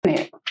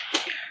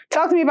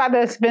talk to me about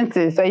the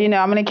expenses. So,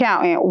 I'm an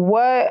accountant.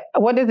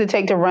 What does it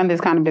take to run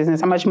this kind of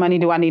business? How much money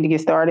do I need to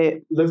get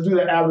started? Let's do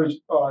the average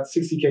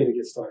 $60K to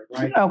get started,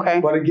 right? Okay.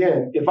 But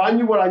again, if I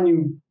knew what I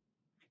knew,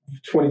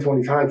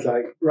 2020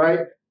 hindsight, right?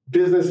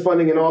 Business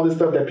funding and all this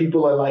stuff that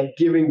people are like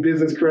giving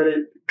business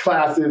credit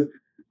classes,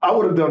 I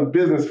would have done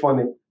business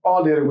funding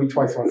all day of the week,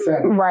 twice on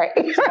Saturday. Right.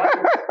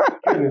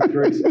 Goodness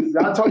gracious.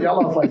 I told you I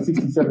lost like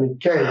 60,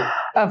 70K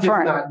just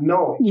not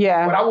knowing.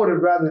 Yeah. But I would have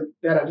rather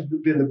that had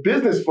been the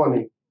business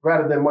funding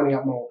rather than money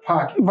out my own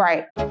pocket.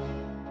 Right.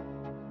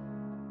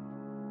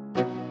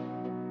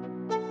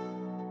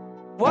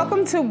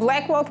 Welcome to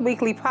Black Wealth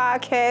Weekly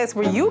Podcast,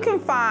 where you can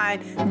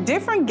find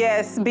different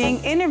guests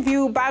being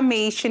interviewed by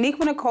me,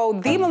 Shaniqua Nicole,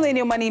 the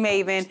Millennial Money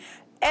Maven,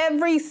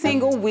 every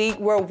single week,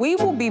 where we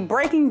will be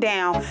breaking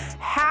down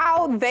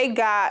how they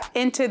got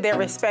into their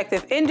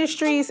respective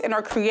industries and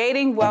are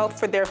creating wealth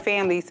for their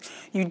families.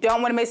 You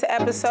don't want to miss an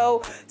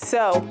episode,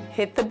 so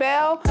hit the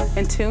bell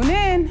and tune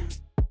in.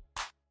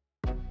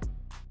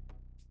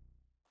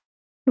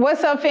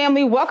 What's up,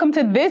 family? Welcome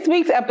to this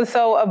week's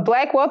episode of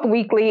Black Wealth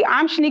Weekly.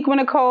 I'm Shaniqua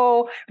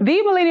Nicole,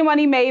 the Millennial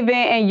Money Maven,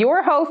 and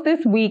your host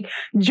this week,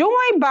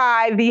 joined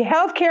by the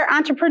healthcare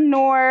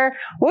entrepreneur.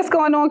 What's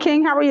going on,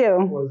 King? How are you?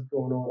 What's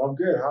going on? I'm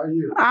good. How are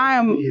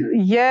you?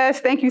 Yes,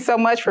 thank you so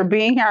much for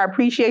being here. I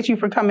appreciate you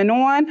for coming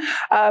on.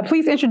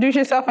 Please introduce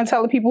yourself and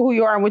tell the people who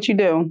you are and what you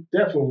do.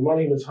 Definitely. My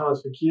name is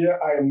Hans Fakir.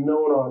 I am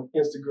known on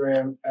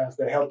Instagram as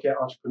the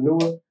healthcare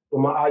entrepreneur, but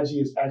my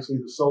IG is actually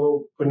the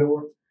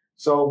solopreneur.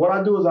 So what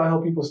I do is I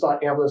help people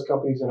start ambulance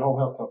companies and home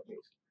health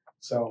companies.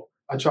 So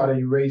I try to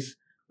erase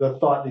the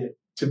thought that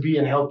to be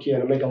in healthcare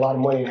and to make a lot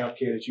of money in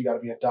healthcare that you got to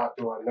be a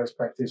doctor or a nurse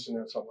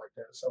practitioner or something like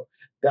that. So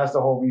that's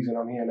the whole reason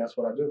I'm here, and that's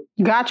what I do.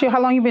 Got you.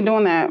 How long you been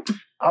doing that?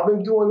 I've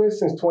been doing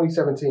this since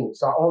 2017.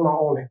 So I own my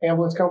own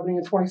ambulance company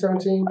in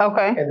 2017.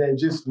 Okay. And then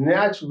just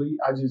naturally,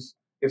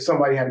 if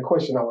somebody had a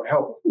question, I would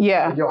help them.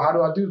 Yeah. Like, how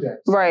do I do that?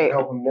 So right. I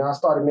would help them. Then I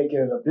started making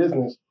it a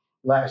business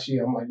last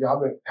year. I'm like,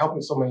 I've been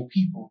helping so many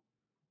people.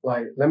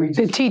 Like, let me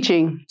just teach.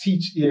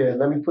 Yeah,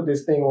 let me put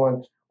this thing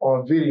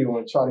on video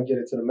and try to get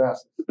it to the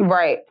masses.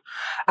 Right.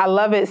 I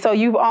love it. So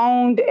you've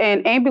owned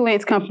an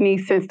ambulance company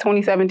since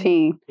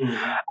 2017.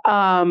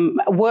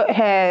 Mm-hmm. What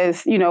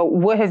has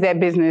that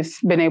business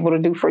been able to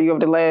do for you over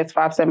the last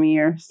 5-7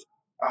 years?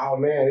 Oh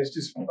man, it's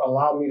just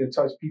allowed me to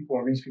touch people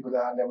and reach people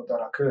that I never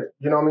thought I could.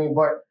 You know what I mean?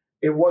 But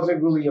it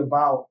wasn't really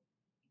about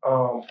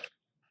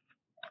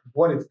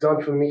what it's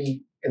done for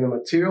me in the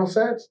material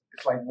sense.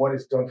 It's like what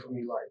it's done for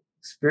me, like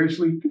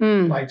spiritually,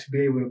 like to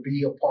be able to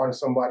be a part of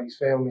somebody's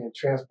family and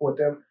transport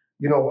them.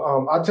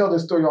 I tell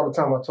this story all the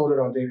time. I told it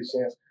on David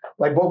Chance.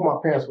 Like both my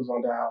parents was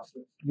on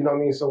dialysis. You know what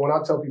I mean? So when I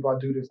tell people I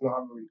do this, no,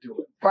 I really do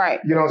it. Right.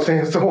 You know what I'm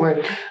saying? So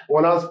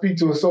when I speak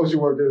to a social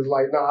worker, it's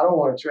like, no, I don't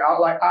want to.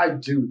 I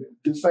do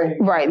this. This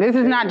ain't right. This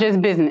is not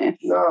just business.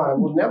 No, it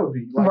will never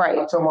be. Like, right.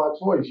 I tell my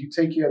employees, you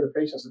take care of the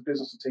patients, the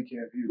business will take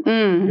care of you.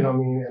 You know what I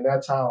mean? And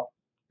that's how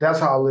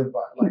I live by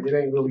it. Like it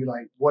ain't really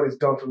like what it's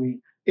done for me.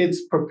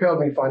 It's propelled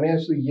me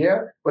financially,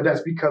 yeah, but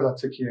that's because I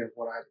took care of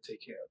what I had to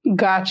take care of.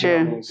 Gotcha. You know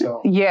what I mean?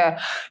 So, yeah.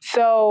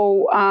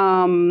 So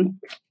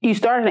you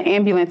started an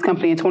ambulance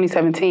company in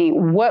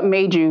 2017. What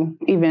made you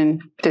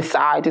even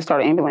decide to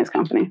start an ambulance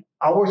company?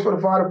 I worked for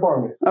the fire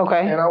department.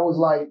 Okay. And I was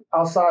like,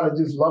 outside of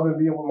just loving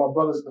being with my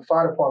brothers in the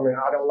fire department,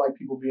 I don't like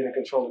people being in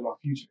control of my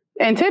future.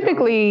 And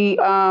typically,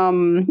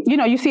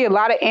 you see a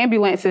lot of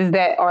ambulances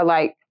that are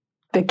like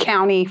the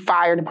county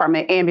fire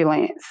department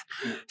ambulance.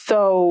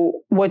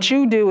 So what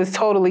you do is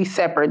totally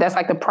separate. That's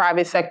like the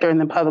private sector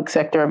and the public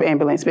sector of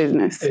ambulance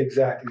business.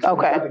 Exactly. So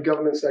okay. You got the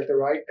government sector,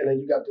 right? And then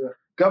you got the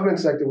government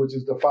sector, which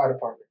is the fire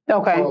department.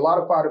 Okay. So a lot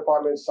of fire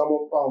departments, some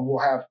of them will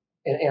have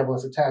an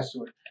ambulance attached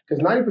to it.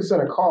 Because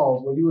 90% of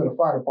calls, when you're in a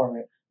fire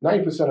department,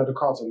 90% of the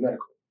calls are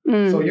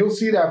medical. So you'll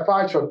see that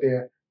fire truck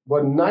there,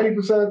 but 90%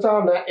 of the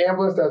time, that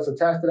ambulance that's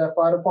attached to that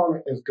fire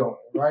department is going,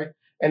 right?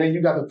 And then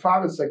you got the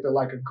private sector,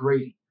 like a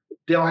Grady.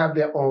 They'll have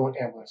their own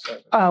ambulance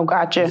service. Oh,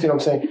 gotcha. You see what I'm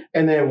saying?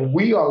 And then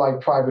we are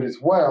like private as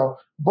well,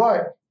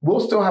 but we'll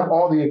still have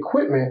all the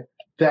equipment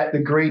that the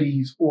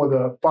Grady's or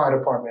the fire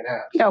department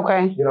has.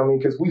 Okay. You know what I mean?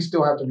 Because we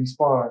still have to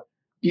respond.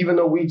 Even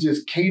though we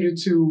just cater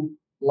to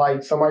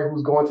like somebody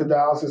who's going to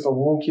dialysis or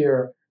wound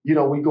care,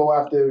 we go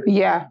after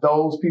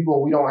those people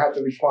and we don't have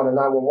to respond to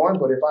 911.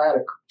 But if I had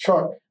a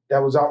truck that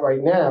was out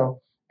right now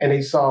and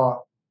they saw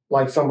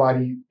like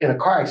somebody in a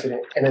car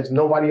accident and there's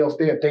nobody else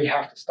there, they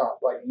have to stop,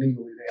 like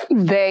legally.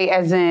 They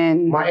as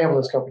in? My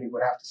ambulance company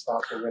would have to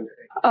stop and render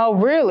aid. Oh,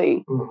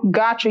 really? Mm-hmm.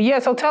 Gotcha. Yeah.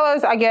 So tell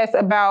us, I guess,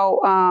 about,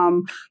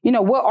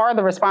 what are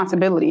the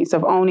responsibilities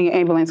of owning an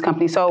ambulance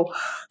company? So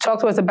talk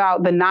to us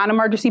about the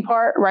non-emergency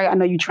part, right? I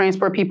know you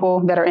transport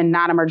people that are in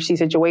non-emergency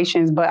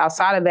situations, but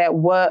outside of that,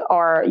 what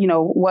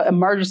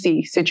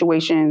emergency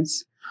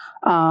situations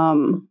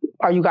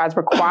are you guys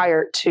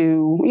required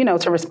to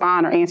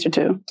respond or answer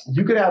to?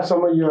 You could have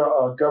some of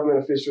your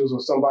government officials or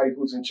somebody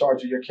who's in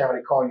charge of your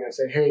county call you and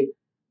say, hey,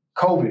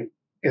 COVID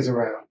is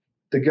around.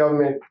 The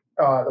government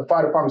the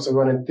fire departments are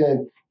running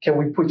thin. Can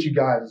we put you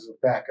guys as a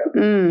backup?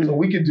 So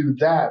we could do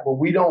that, but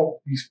we don't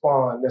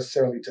respond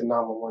necessarily to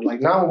 911. Like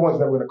 911 is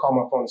never going to call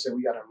my phone and say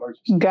we got an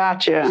emergency.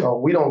 Gotcha. So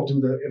we don't do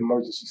the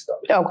emergency stuff.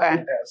 Okay.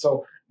 Like that.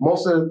 So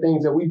most of the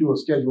things that we do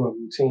is scheduling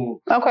routine.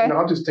 Okay.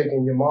 I'm just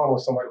taking your mom or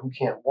somebody who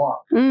can't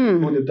walk,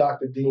 who the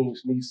doctor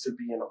deems needs to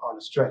be on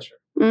a stretcher.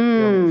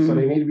 So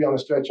they need to be on a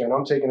stretcher, and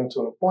I'm taking them to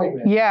an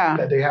appointment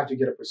that they have to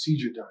get a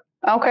procedure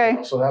done.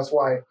 Okay. So that's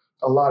why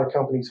a lot of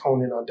companies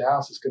hone in on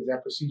dialysis, because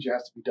that procedure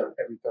has to be done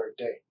every third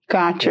day.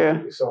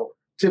 Gotcha. So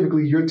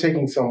typically you're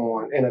taking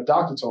someone, and a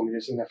doctor told me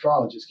this, a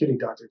nephrologist, kidney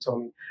doctor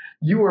told me,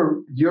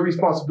 your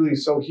responsibility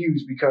is so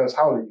huge because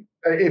how old are you?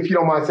 If you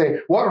don't mind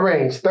saying, what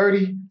range?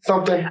 30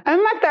 something? I'm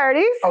in my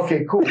 30s.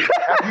 Okay, cool.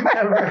 Have you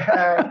ever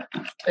had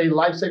a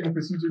life-saving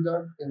procedure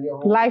done in your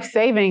home?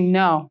 Life-saving?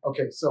 No.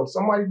 Okay, so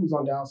somebody who's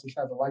on dialysis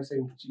has a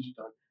life-saving procedure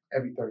done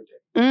every third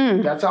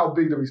day. That's how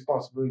big the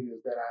responsibility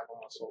is that I have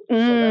on my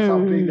shoulders. So that's how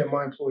big that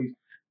my employees,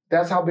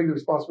 that's how big the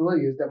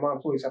responsibility is that my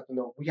employees have to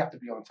know we have to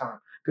be on time.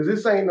 Because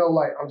this ain't no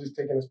like, I'm just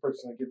taking this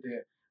person to get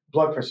their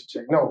blood pressure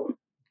checked. No,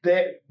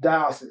 that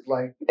dialysis,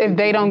 like if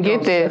they don't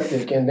get this,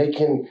 and they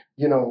can,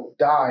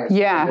 die. And stuff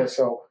like that.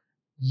 So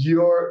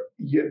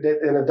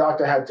and the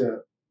doctor had to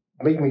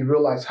make me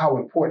realize how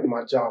important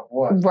my job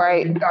was.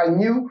 Right. I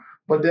knew,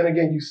 but then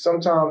again, you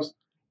sometimes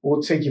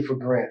will take it for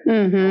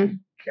granted.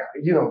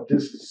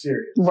 This is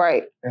serious.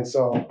 Right. And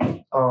so,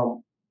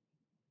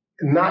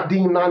 not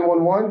deemed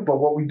 911, but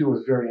what we do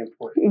is very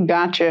important.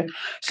 Gotcha.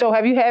 So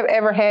have you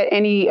ever had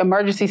any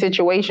emergency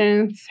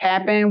situations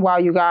happen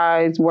while you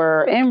guys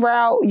were en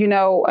route,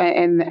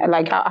 and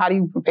like how do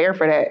you prepare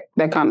for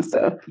that kind of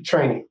stuff?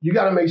 Training. You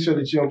got to make sure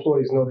that your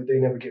employees know that they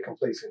never get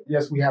complacent.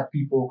 Yes, we have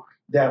people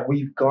that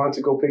we've gone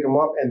to go pick them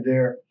up and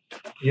they're,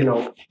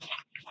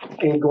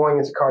 going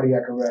into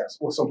cardiac arrest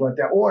or something like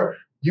that. Or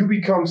you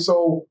become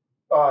so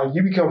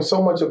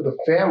much of the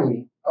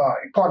family,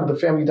 part of the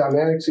family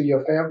dynamic to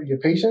your family, your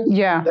patients,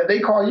 that they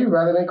call you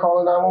rather than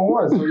calling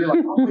 911. So you're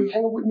like,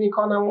 hang up with me and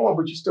call 911,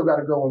 but you still got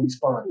to go and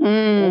respond.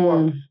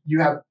 Or you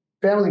have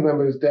family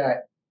members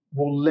that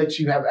will let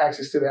you have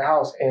access to their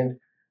house, and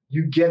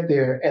you get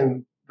there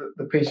and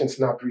the patient's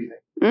not breathing.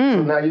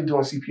 So now you're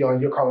doing CPR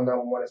and you're calling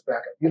 911 as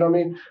backup. You know what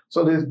I mean?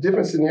 So there's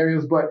different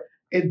scenarios, but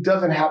it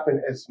doesn't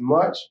happen as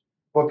much.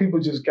 But people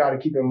just got to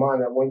keep in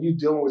mind that when you're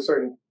dealing with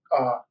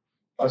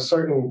a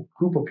certain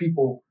group of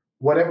people,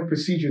 whatever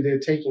procedure they're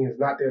taking is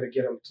not there to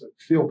get them to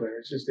feel better.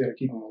 It's just there to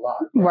keep them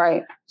alive.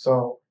 Right.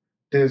 So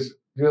there's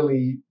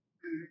really,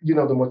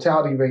 the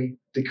mortality rate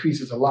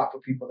decreases a lot for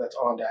people that's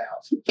on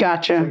dialysis.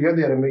 Gotcha. So you're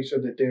there to make sure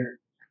that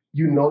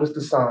you notice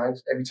the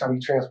signs every time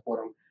you transport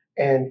them,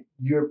 and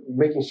you're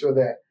making sure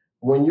that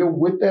when you're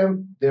with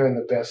them, they're in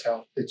the best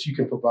health that you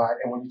can provide.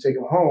 And when you take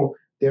them home,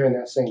 they're in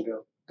that same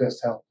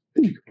best health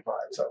that you can provide.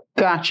 So.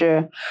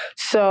 Gotcha.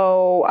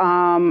 So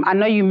I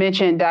know you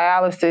mentioned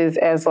dialysis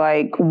as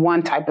like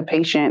one type of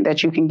patient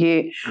that you can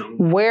get.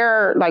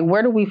 Where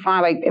do we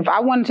find, like, if I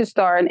wanted to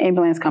start an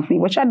ambulance company,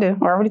 which I do,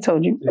 I already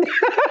told you.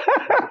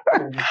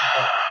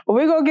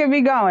 We're going to get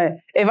me going.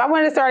 If I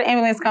wanted to start an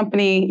ambulance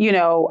company,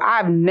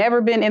 I've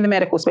never been in the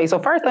medical space. So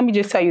first, let me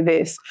just tell you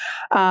this.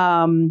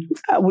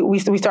 We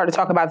started to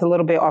talk about this a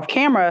little bit off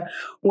camera.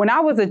 When I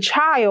was a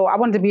child, I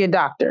wanted to be a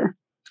doctor.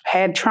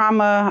 Had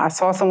trauma. I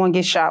saw someone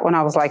get shot when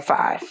I was like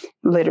 5,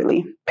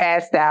 literally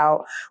passed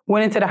out,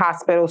 went into the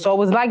hospital. So it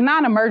was like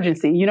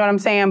non-emergency, you know what I'm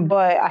saying?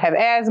 But I have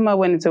asthma,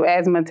 went into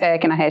asthma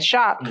attack, and I had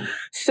shock.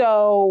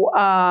 So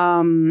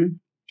I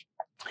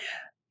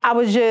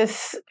was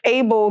just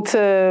able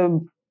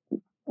to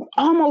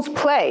almost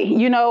play,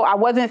 I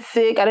wasn't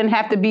sick. I didn't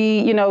have to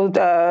be,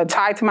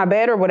 tied to my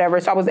bed or whatever.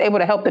 So I was able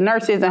to help the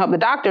nurses and help the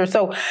doctors.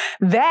 So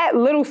that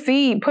little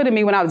seed put in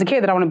me when I was a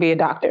kid that I want to be a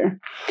doctor.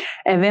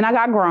 And then I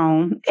got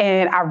grown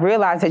and I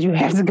realized that you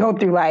have to go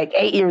through like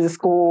 8 years of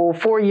school,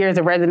 4 years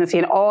of residency,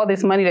 and all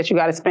this money that you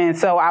got to spend.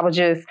 So I was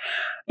just,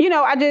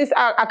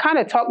 I kind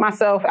of talked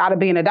myself out of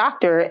being a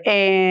doctor.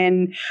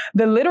 And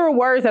the literal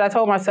words that I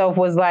told myself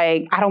was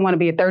like, I don't want to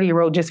be a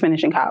 30-year-old just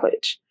finishing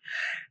college.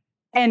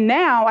 And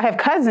now I have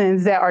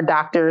cousins that are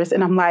doctors,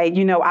 and I'm like,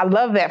 I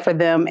love that for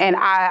them. And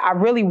I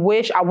really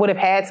wish I would have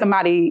had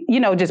somebody,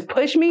 just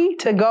push me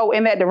to go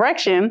in that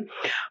direction.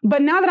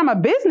 But now that I'm a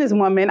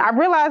businesswoman, I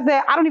realize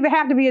that I don't even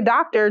have to be a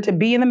doctor to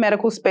be in the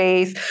medical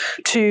space,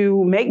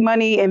 to make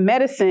money in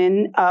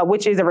medicine,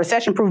 which is a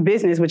recession-proof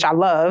business, which I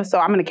love. So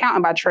I'm an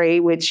accountant by trade,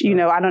 which, you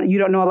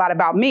don't know a lot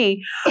about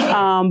me, but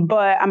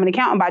I'm an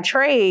accountant by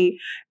trade.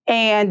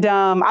 And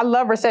I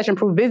love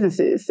recession-proof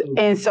businesses.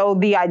 And so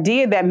the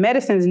idea that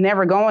medicine's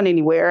never going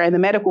anywhere and the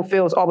medical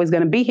field is always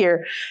going to be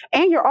here,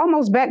 and you're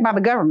almost backed by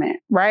the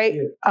government, right?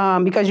 Yeah.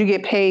 Because you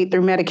get paid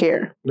through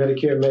Medicare.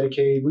 Medicare,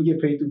 Medicaid. We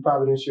get paid through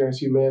private insurance,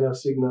 Humana,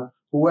 Cigna,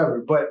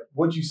 whoever. But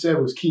what you said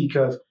was key,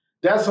 because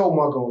that's my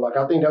goal. Like,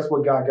 I think that's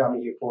what God got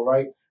me here for,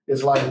 right?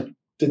 It's like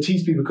to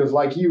teach people, because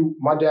like you,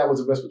 my dad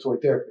was a respiratory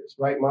therapist,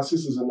 right? My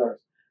sister's a nurse.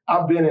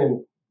 I've been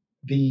in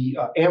the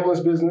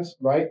ambulance business,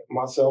 right?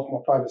 Myself, my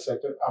private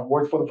sector. I've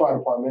worked for the fire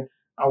department.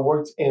 I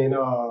worked in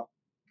the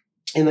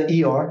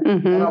ER,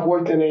 and I've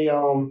worked in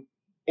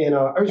in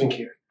urgent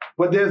care.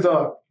 But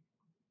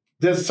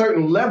there's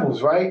certain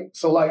levels, right?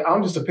 So like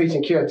I'm just a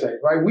patient care tech,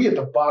 right? We at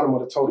the bottom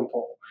of the totem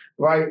pole,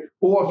 right?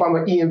 Or if I'm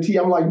an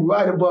EMT, I'm like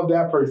right above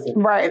that person.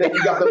 Right. And then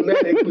you got the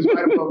medic who's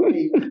right above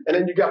me. And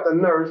then you got the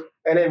nurse.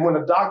 And then when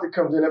the doctor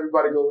comes in,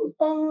 everybody goes,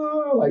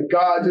 oh, like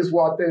God just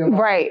walked in.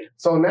 Right.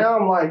 So now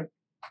I'm like,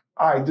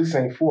 all right, this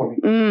ain't for me.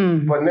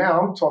 But now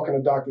I'm talking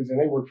to doctors and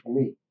they work for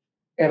me.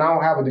 And I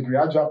don't have a degree.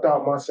 I dropped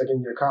out my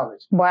second year of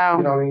college. Wow.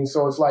 You know what I mean?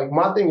 So it's like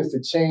my thing is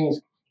to change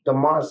the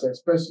mindset,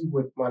 especially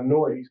with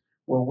minorities,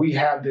 where we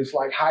have this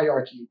like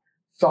hierarchy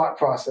thought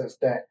process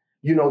that,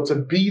 you know, to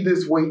be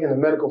this way in the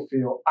medical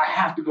field, I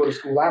have to go to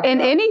school.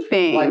 In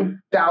anything. Like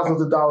thousands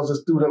of dollars of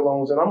student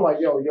loans. And I'm like,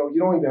 yo, you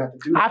don't even have to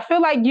do that. I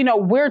feel like, you know,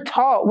 we're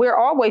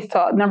always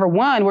taught, number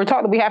one, we're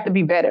taught that we have to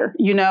be better.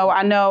 You know,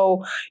 I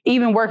know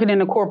even working in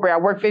the corporate, I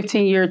worked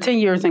 10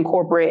 years in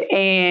corporate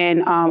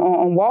and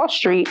on Wall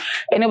Street.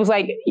 And it was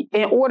like,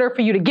 in order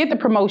for you to get the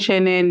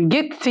promotion and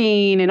get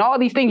seen and all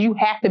these things, you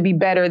have to be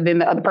better than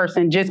the other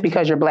person just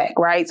because you're black,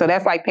 right? So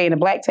that's like paying the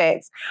black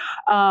tax.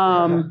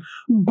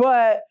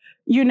 But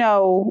you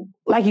know,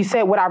 like you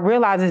said, what I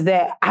realized is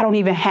that I don't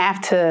even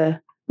have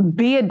to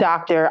be a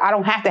doctor. I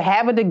don't have to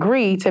have a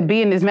degree to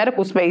be in this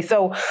medical space.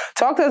 So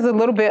talk to us a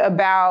little bit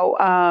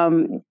about,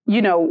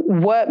 you know,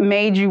 what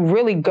made you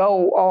really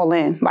go all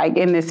in, like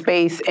in this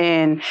space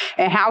and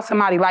how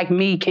somebody like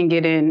me can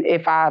get in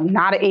if I'm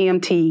not an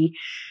EMT,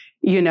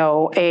 you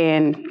know,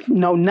 and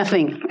know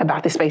nothing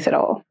about this space at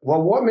all.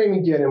 Well, what made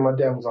me get in, my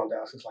dad was on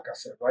dialysis, like I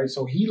said, right?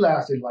 So he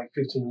lasted like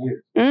 15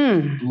 years.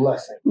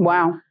 Bless him.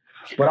 Wow.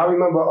 But I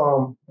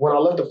remember when I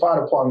left the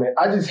fire department,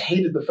 I just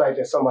hated the fact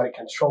that somebody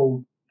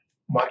controlled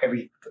my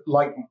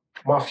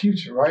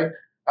future, right?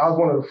 I was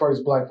one of the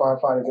first black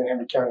firefighters in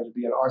Henry County to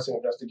be an arson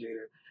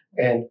investigator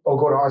or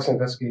go to arson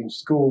investigating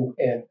school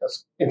and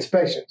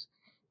inspections.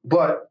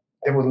 But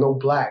there was no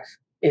blacks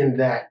in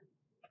that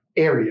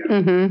area.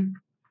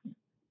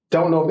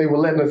 Don't know if they were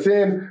letting us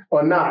in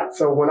or not.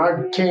 So when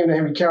I came to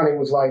Henry County, it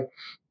was like,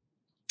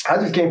 I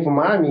just came from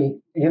Miami,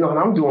 you know, and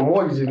I'm doing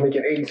mortgages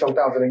making $80-some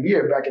thousand a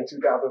year back in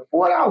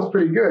 2004. That was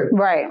pretty good.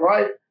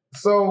 Right.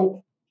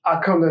 So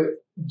I come to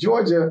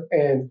Georgia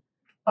and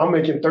I'm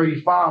making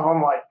 35.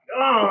 I'm like,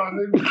 oh,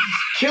 this is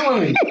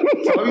killing me.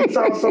 So every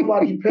time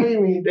somebody pay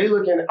me,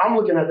 I'm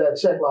looking at that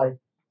check like,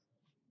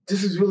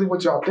 this is really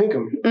what y'all think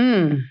of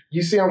me.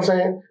 You see what I'm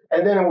saying?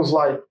 And then it was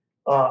like,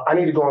 I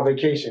need to go on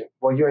vacation.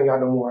 Well, you ain't got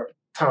no more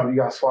time. You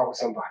got to swap with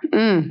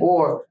somebody.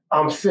 Or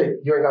I'm sick.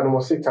 You ain't got no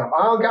more sick time.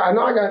 I don't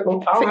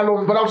have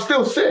no, but I'm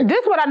still sick. This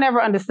is what I never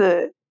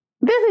understood.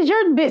 This is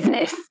your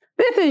business.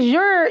 This is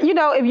your, you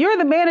know, if you're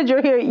the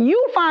manager here,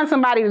 you find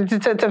somebody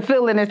to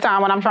fill in this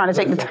time when I'm trying to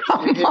take the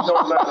time. It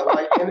don't matter.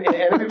 Like,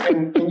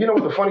 and you know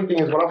what the funny thing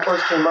is? When I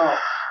first came out,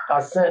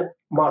 I sent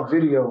my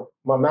video,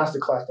 my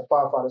masterclass to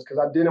firefighters because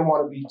I didn't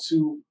want to be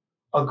too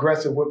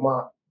aggressive with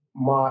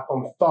my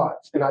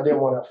thoughts and I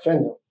didn't want to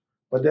offend them.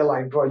 But they're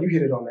like, bro, you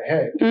hit it on the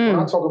head. When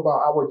I talk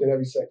about, I worked in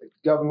every sector,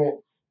 government,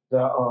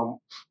 the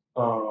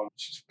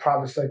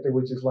private sector,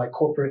 which is like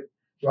corporate,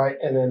 right?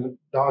 And then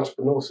the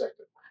entrepreneurial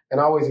sector. And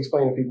I always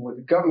explain to people with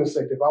the government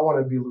sector, if I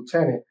want to be a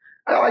lieutenant,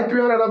 I got like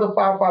 300 other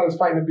firefighters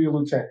fighting to be a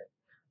lieutenant.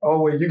 Oh,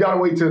 wait, you got to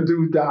wait till a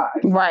dude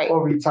dies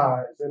or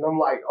retires. And I'm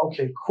like,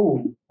 okay,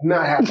 cool.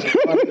 Not happening.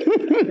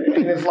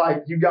 And it's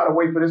like, you got to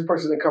wait for this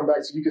person to come back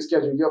so you can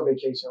schedule your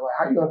vacation. Like,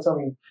 how are you going to tell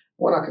me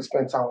when I can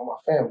spend time with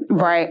my family?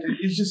 Right.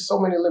 It's just so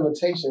many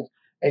limitations.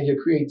 And your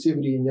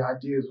creativity and your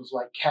ideas was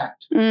like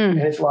capped. And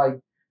it's like,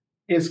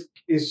 it's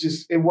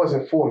just, it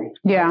wasn't for me.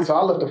 Yeah. So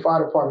I left the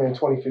fire department in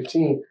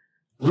 2015,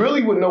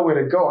 really with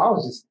nowhere to go. I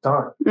was just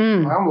done.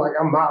 I'm like,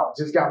 I'm out.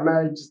 Just got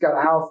married, just got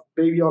a house,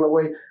 baby on the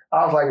way.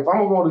 I was like, if I'm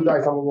going to roll the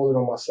dice, I'm going to roll it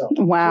on myself.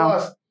 Wow.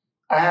 Plus,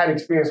 I had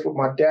experience with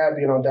my dad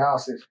being on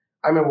dialysis.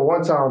 I remember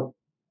one time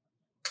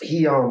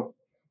he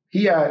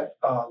had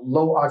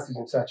low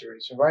oxygen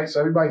saturation, right?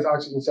 So everybody's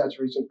oxygen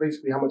saturation is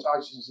basically how much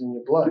oxygen is in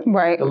your blood.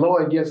 Right. The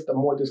lower it gets, the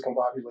more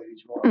discombobulated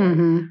you are.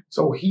 Right?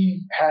 So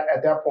he had,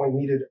 at that point,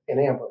 needed an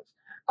ambulance.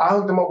 I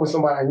hooked him up with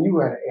somebody I knew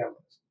had an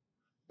ambulance.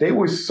 They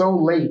were so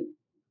late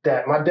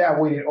that my dad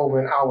waited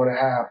over an hour and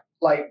a half,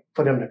 like,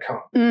 for them to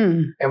come.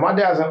 And my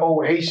dad's an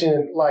old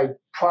Haitian, like,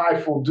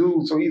 prideful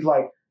dude. So he's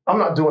like, I'm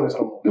not doing this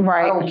no more.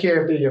 Right. I don't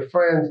care if they're your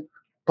friends,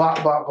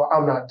 blah, blah, blah.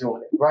 I'm not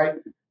doing it, right?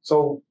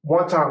 So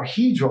one time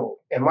he drove,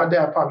 and my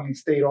dad probably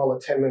stayed all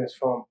of 10 minutes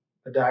from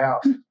the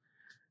dialysis.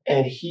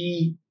 And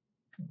he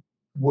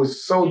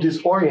was so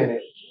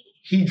disoriented,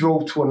 he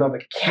drove to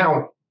another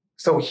county.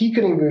 So he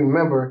couldn't even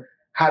remember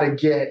how to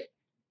get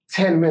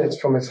 10 minutes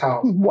from his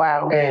house.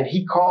 Wow. And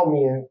he called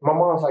me, and my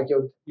mom's like,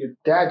 yo, your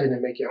dad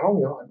didn't make it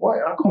home. I'm like, what?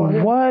 I called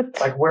him. What?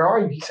 Like, where are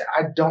you? He said,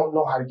 I don't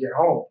know how to get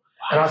home.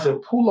 And I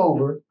said, pull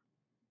over.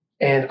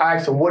 And I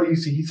asked him, what do you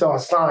see? He saw a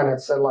sign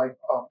that said, like,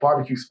 a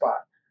barbecue spot.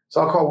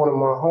 So I called one of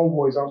my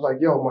homeboys. I was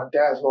like, yo, my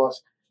dad's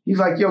lost. He's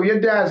like, yo,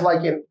 your dad's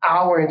like an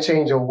hour and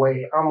change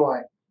away. I'm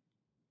like,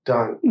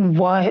 done.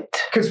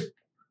 What?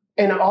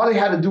 And all they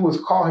had to do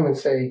was call him and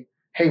say,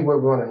 hey, we're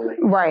running late.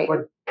 Right.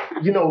 But,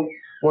 you know,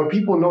 when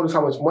people notice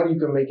how much money you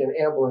can make in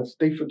ambulance,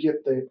 they forget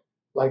the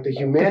like the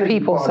humanity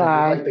people part,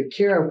 side, like the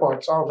caring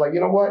part. So I was like, you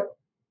know what?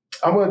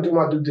 I'm going to do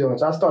my due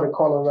diligence. I started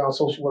calling around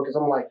social workers.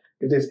 I'm like,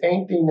 if there's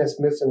anything that's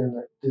missing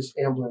in this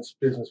ambulance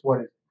business, what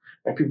is it?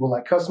 And people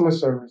like customer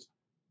service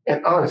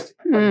and honesty.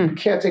 Like, you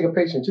can't take a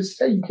patient. Just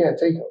say you can't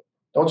take them.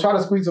 Don't try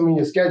to squeeze them in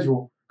your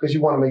schedule because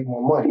you want to make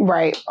more money.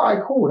 Right. All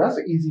right, cool. That's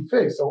an easy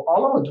fix. So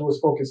all I'm going to do is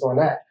focus on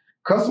that.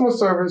 Customer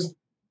service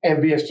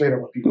and being straight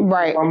up with people.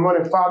 Right. If I'm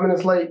running 5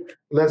 minutes late,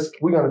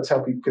 we're going to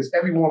tell people because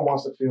everyone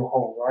wants to feel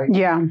whole, right?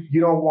 Yeah.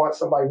 You don't want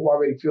somebody who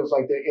already feels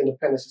like their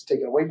independence is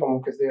taken away from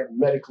them because they're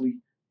medically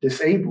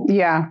disabled.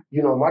 Yeah.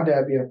 You know, my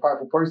dad being a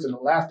prideful person, the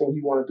last thing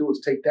you want to do is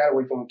take that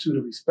away from him to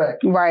the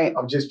respect. Right.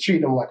 Of just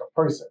treating him like a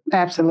person.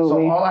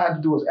 Absolutely. So all I had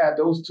to do was add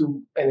those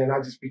two, and then I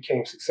just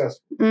became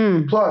successful.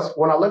 Plus,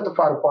 when I left the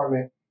fire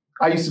department,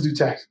 I used to do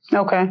taxes.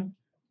 Okay.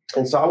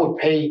 And so I would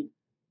pay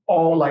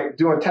all, like,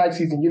 during tax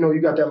season, you know,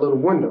 you got that little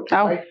window,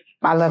 right?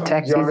 I love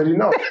tax season. You already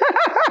know.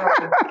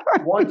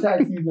 So, one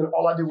tax season,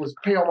 all I did was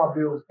pay all my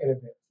bills in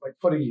advance, like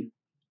for the year.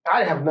 I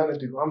didn't have nothing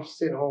to do. I'm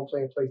sitting home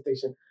playing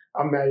PlayStation.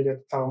 I'm married at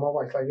the time. My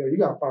wife's like, yo, you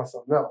got to find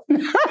something else.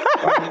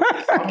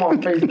 I'm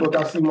on Facebook.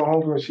 I see my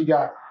homegirl. She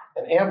got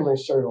an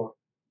ambulance shirt on.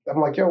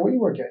 I'm like, yo, where you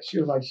work at? She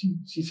was like,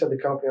 she said the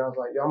company. I was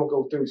like, yo, I'm going to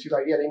go through. She's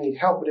like, yeah, they need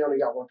help, but they only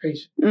got one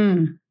patient.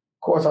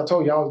 Of course, I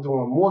told you I was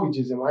doing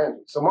mortgages in Miami.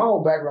 So my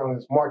whole background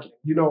is marketing.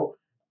 You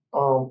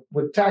know,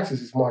 with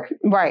taxes, it's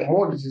marketing. Right.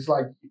 Mortgages is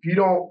like, if you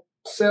don't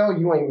sell,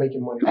 you ain't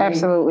making money.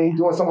 Absolutely.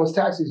 Doing someone's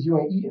taxes, you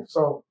ain't eating.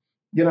 So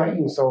you're not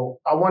eating. So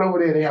I went over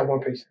there. They had one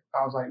patient.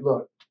 I was like,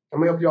 look, I'm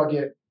going to help y'all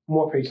get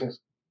more patients.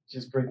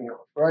 Just break me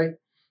off, right?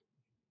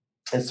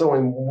 And so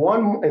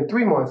in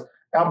 3 months,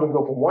 I helped them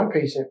go from one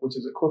patient, which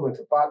is equivalent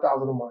to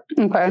 $5,000 a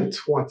month, to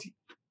 20.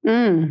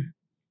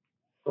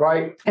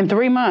 Right? In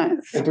 3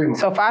 months. In 3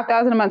 months. So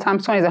 $5,000 a month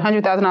times 20 is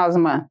 $100,000 a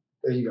month.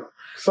 There you go.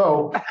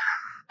 So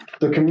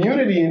the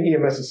community in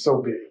EMS is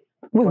so big.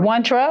 With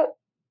one truck?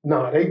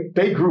 No,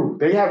 they grew.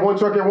 They had one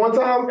truck at one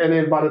time, and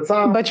then by the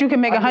time... But you can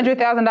make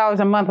 $100,000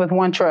 a month with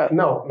one truck.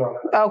 No.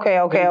 Okay.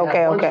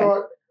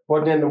 Truck,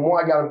 but then the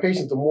more I got in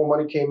patients, the more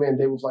money came in.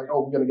 They was like,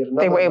 oh, we're going to get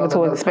another. They were able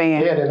to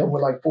expand. Yeah, then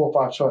with like 4 or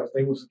 5 trucks.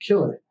 They was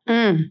killing it.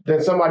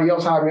 Then somebody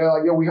else hired me. They're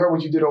like, yo, we heard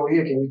what you did over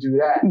here. Can you do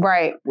that?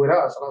 Right. With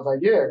us? And I was like,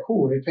 yeah,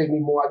 cool. They paid me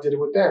more. I did it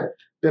with them.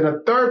 Then a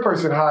third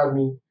person hired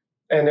me.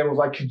 And it was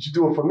like, could you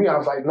do it for me? I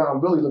was like, nah,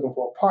 I'm really looking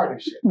for a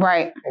partnership.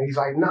 Right. And he's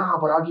like, nah,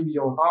 but I'll give you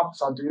your own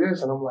office. I'll do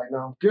this. And I'm like,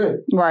 nah, I'm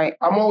good. Right.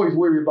 I'm always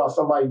worried about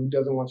somebody who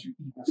doesn't want you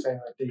eating the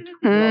same like they do.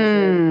 You know what I'm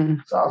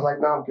saying? So I was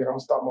like, nah, I'm good. I'm going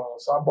to start my own.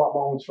 So I bought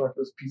my own truck. It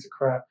was a piece of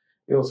crap.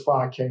 It was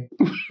 $5,000.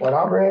 But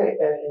I ran it,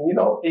 and you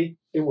know, it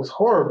was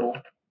horrible.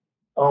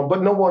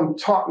 But no one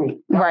taught me.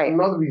 That's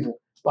another reason.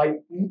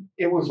 Like,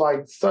 it was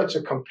like such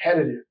a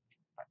competitive.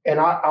 And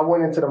I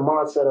went into the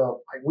mindset of,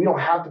 like, we don't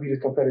have to be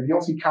this competitive. You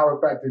don't see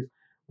chiropractors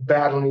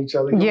battling each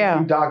other. You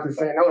don't see doctors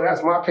saying, oh,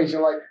 that's my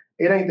patient. Like,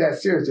 it ain't that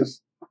serious.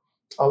 Just,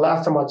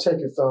 last time I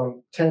checked, it's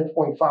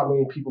 10.5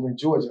 million people in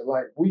Georgia.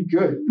 Like, we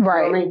good.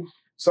 Right. You know what I mean?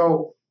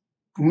 So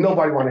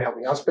nobody wanted to help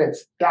me. I spent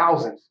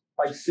thousands,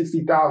 like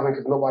 60,000,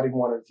 because nobody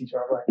wanted to teach me.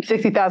 I was like,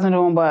 60,000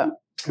 doing what?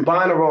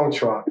 Buying the wrong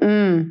truck,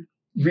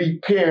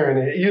 repairing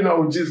it, you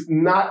know, just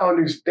not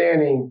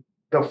understanding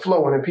the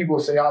flow. And then people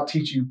say, I'll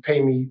teach you,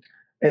 pay me.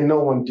 And no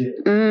one did.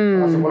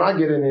 I said, when I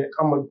get in it,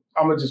 I'm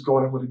gonna just go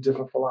in it with a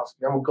different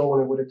philosophy. I'm gonna go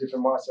in it with a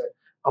different mindset.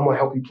 I'm gonna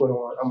help you put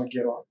on. I'm gonna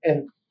get on.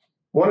 And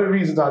one of the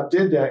reasons I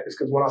did that is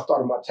because when I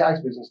started my tax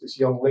business, this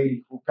young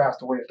lady who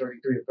passed away at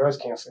 33 of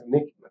breast cancer,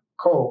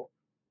 Nicole,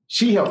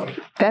 she helped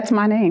me. That's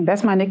my name.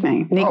 That's my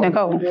nickname,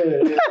 Nicole.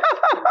 Yeah.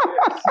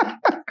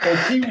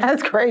 And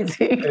that's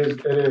crazy.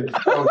 It is.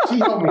 She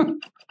helped me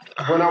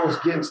when I was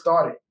getting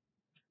started.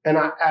 And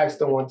I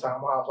asked her one time,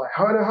 I was like,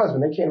 her and her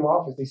husband, they came to my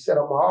office, they set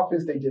up my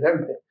office, they did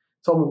everything.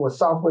 Told me what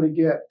software to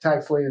get,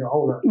 tax layer, the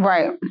whole lot.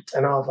 Right.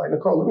 And I was like,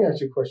 Nicole, let me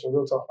ask you a question,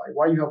 real talk. Like,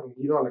 why are you helping me?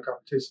 You don't have the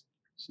competition.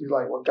 She's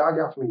like, what God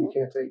got for me, you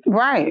can't take.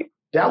 Right.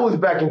 That was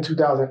back in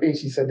 2008.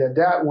 She said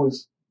that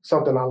was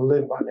something I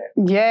lived by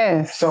that.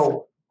 Yes.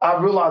 So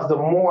I realized the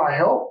more I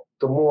help,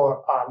 the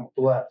more I'm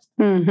blessed.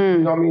 You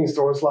know what I mean?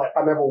 So it's like,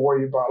 I never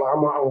worry about, like,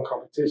 I'm my own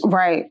competition.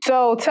 Right.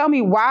 So tell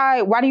me,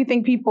 why do you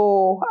think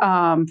people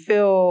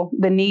feel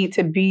the need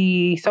to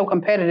be so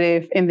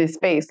competitive in this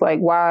space? Like,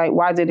 why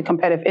is it a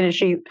competitive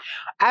industry?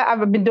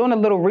 I've been doing a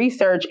little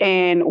research,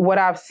 and what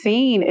I've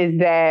seen is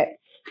that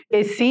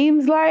it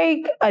seems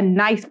like a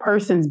nice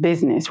person's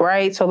business,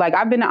 right? So like,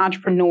 I've been an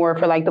entrepreneur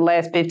for like the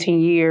last 15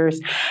 years.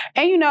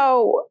 And, you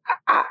know,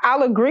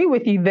 I'll agree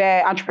with you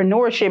that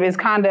entrepreneurship is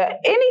kind of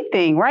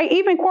anything, right?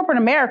 Even corporate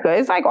America,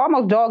 it's like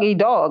almost dog eat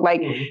dog.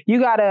 Like you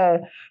got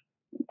to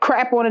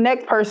crap on the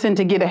next person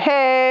to get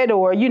ahead,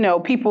 or, you know,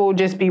 people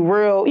just be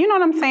real. You know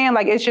what I'm saying?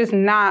 Like, it's just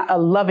not a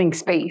loving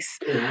space.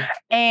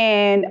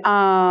 And,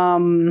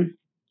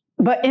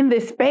 But in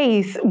this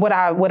space, what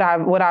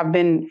I've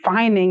been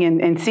finding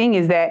and seeing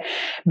is that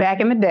back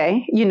in the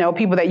day,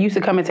 people that used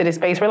to come into this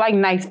space were like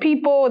nice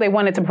people. They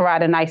wanted to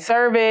provide a nice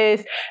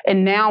service.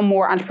 And now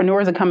more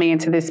entrepreneurs are coming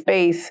into this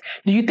space.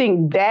 Do you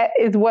think that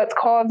is what's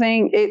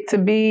causing it to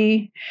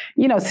be,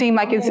 seem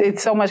like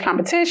it's so much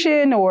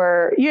competition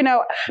or,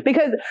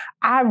 because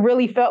I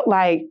really felt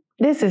like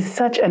this is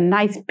such a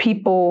nice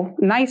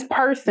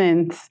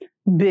person's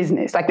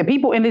business. Like the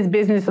people in this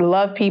business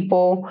love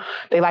people.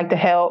 They like to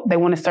help. They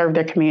want to serve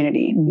their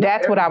community.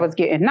 That's what I was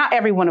getting. Not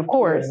everyone, of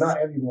course. Yeah, not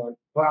everyone.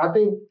 But I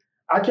think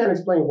I can't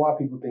explain why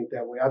people think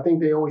that way. I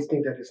think they always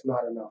think that it's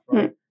not enough,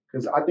 right?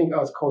 Because I think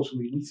us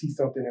culturally, we see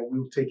something and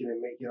we'll take it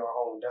and make it our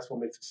own. That's what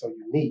makes it so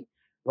unique,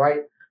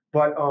 right?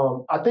 But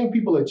I think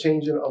people are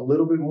changing a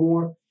little bit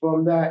more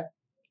from that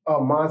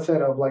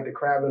mindset of like the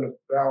crab in the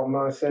barrel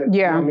mindset. Yeah.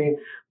 You know what I mean?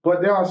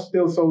 But there are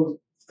still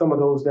some of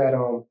those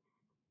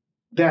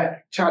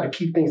that try to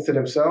keep things to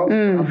themselves.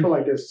 I feel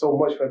like there's so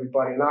much for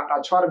everybody. And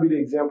I try to be the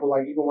example,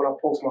 like even when I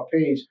post my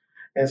page.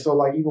 And so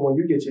like even when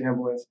you get your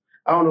ambulance,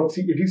 I don't know if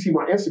you see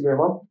my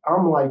Instagram,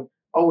 I'm like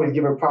always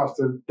giving props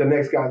to the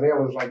next guy's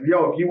ambulance. Like,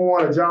 yo, if you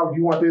want a job, if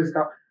you want this,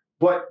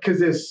 but because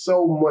there's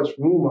so much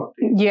room out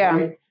there. Yeah.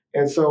 Right?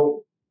 And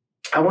so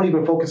I won't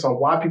even focus on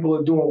why people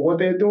are doing what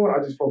they're doing.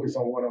 I just focus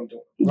on what I'm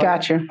doing. Right?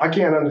 Gotcha. I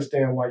can't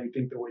understand why you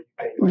think the way you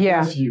think. Like,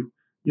 yeah. That's you.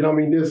 You know what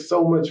I mean? There's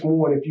so much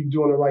more. And if you're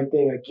doing the right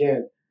thing,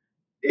 again,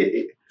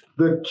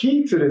 the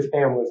key to this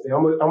ambulance thing,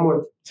 I'm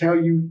going to tell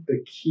you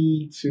the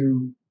key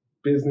to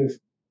business,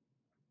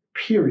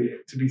 period,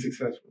 to be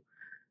successful.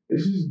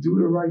 Is just do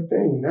the right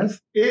thing.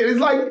 It's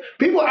like,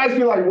 people ask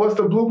me like, what's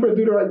the blueprint?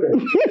 Do the right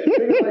thing.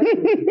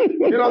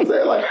 You know what I'm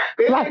saying? Like,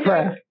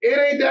 it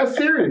ain't that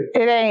serious.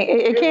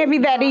 It can't be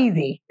that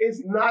easy.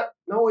 It's not.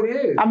 No, it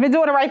is. I've been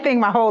doing the right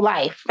thing my whole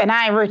life and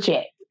I ain't rich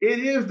yet. It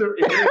is.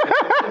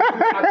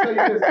 I tell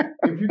you this,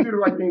 if you do the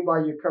right thing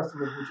by your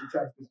customers with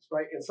your tax business,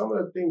 right? And some of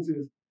the things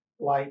is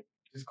like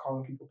just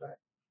calling people back,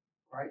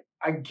 right?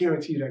 I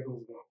guarantee you that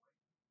goes wrong,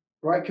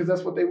 right? Because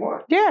that's what they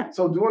want. Yeah.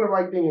 So doing the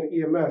right thing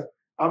in EMS,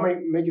 I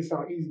might make it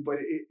sound easy, but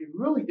it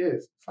really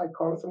is. It's like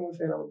calling someone and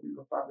saying, I will be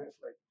for 5 minutes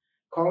late.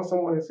 Calling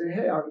someone and saying,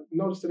 hey, I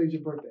noticed today's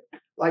your birthday.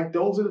 Like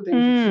those are the things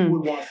that you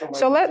would want somebody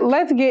So to do.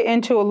 let's get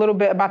into a little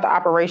bit about the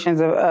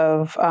operations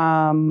of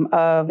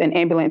an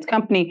ambulance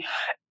company.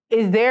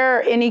 Is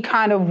there any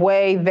kind of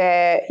way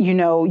that,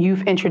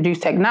 you've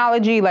introduced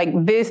technology? Like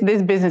this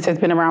business has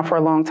been around for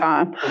a long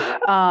time.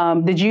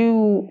 Mm-hmm. Did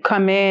you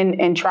come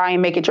in and try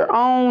and make it your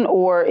own?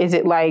 Or is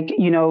it like,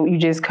 you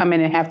just come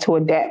in and have to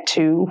adapt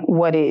to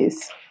what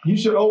is? You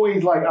should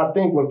always, I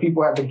think when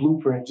people have the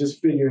blueprint,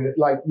 just figure it,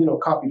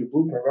 copy the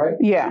blueprint, right?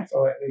 Yeah.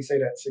 So they say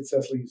that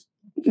success leaves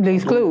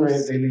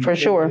clues, for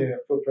sure. Yeah,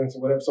 footprints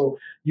or whatever. So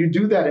you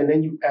do that and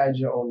then you add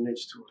your own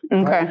niche to it.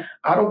 Okay. Right?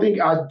 I don't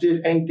think I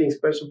did anything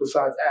special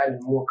besides adding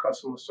more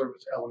customer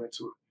service element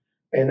to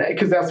it. And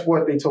because that's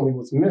what they told me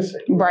was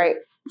missing. Right.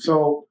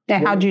 So.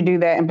 And how'd you do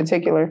that in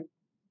particular?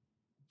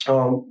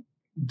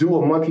 Do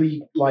a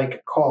monthly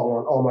call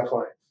on all my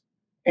clients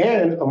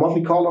and a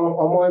monthly call on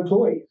all my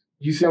employees.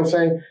 You see what I'm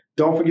saying?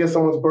 Don't forget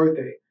someone's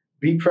birthday.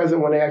 Be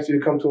present when they ask you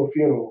to come to a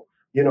funeral.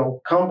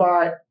 Come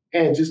by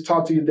and just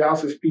talk to your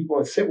dialysis people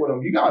and sit with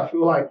them. You got to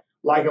feel like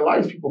a lot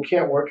of these people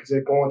can't work because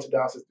they're going to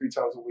dialysis 3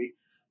 times a week.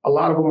 A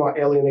lot of them are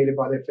alienated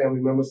by their family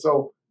members.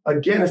 So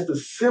again, it's the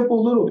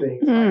simple little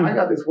things. I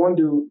got this one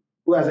dude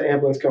who has an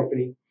ambulance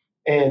company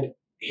and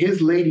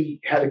his lady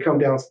had to come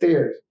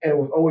downstairs and it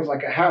was always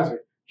like a hazard.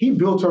 He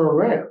built her a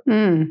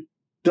ramp.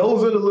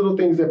 Those are the little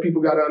things that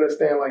people got to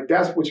understand. Like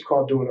that's what you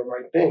call doing the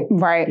right thing.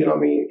 Right. You know what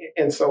I mean?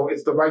 And so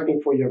it's the right thing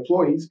for your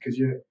employees because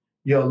you're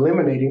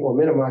eliminating or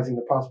minimizing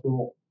the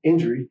possible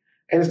injury.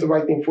 And it's the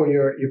right thing for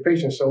your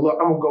patients. So look,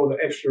 I'm going to go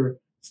the extra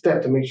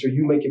step to make sure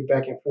you make it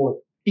back and forth,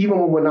 even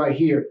when we're not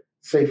here,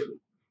 safely.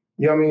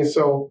 You know what I mean?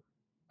 So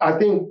I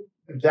think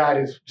that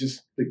is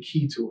just the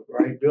key to it,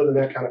 right? Building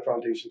that kind of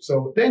foundation.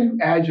 So then you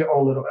add your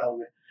own little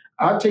element.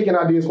 I've taken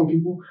ideas from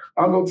people.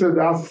 I'll go to the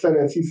dialysis center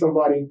and see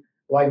somebody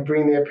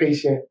bring their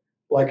patient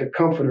like a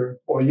comforter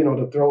or,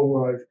 the throw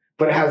rugs,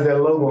 but it has their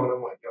logo on it.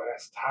 I'm like, yo,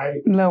 that's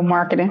tight. No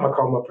marketing. I'll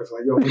call my person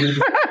like, yo, can you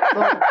just,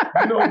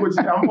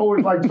 I'm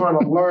always trying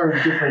to learn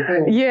different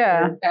things.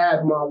 Yeah. And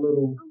add my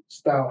little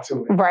style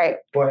to it. Right.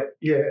 But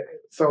yeah,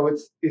 so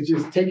it's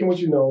just taking what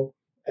you know.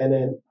 And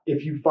then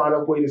if you find a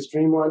way to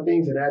streamline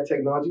things and add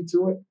technology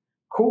to it,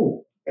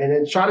 cool. And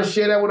then try to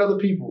share that with other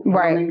people.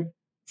 Right. You know what I mean?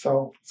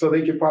 So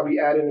they could probably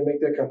add in and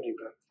make their company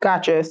better.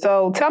 Gotcha.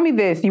 So tell me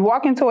this. You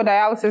walk into a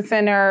dialysis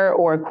center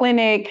or a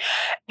clinic,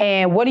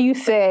 and what do you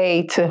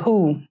say to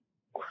who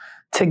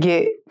to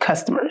get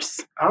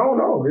customers? I don't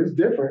know. It's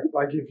different.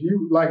 If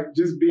you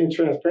just being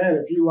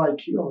transparent, if you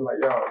keto, I'm like,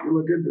 yo, you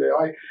look good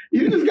today.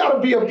 You just got to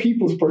be a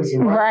people's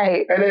person, right?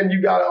 Right. And then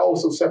you got to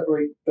also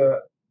separate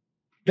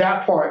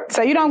that part.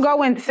 So you don't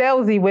go in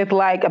salesy with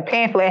a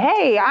pamphlet.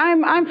 Hey,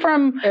 I'm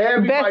from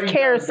Best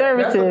Care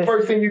Services. That's the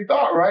first thing you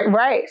thought, right?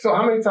 Right. So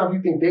how many times do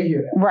you think they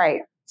hear that?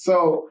 Right.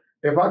 So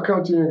If I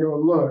come to you and go,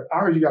 look, I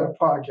heard you got a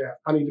podcast.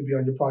 I need to be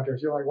on your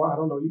podcast. You're like, well, I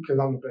don't know you because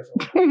I'm the best.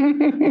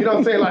 You know what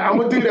I'm saying? Like, I'm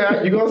going to do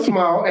that. You're going to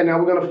smile, and now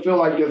we're going to feel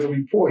like there's a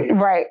rapport here.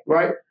 Right.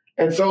 Right?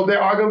 And so there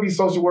are going to be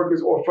social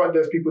workers or front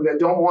desk people that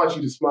don't want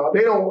you to smile.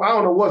 I don't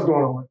know what's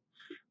going on.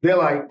 They're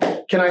like,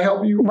 can I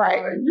help you? Right.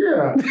 I'm like,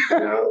 yeah. You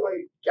know,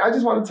 like, I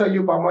just want to tell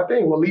you about my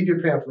thing. Well, leave your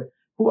pamphlet.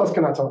 Who else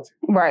can I talk to?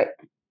 Right.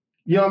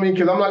 You know what I mean?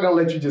 Because I'm not going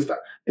to let you just stop.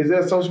 Is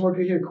there a social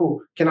worker here?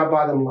 Cool. Can I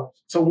buy them lunch?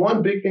 So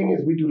one big thing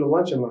is we do the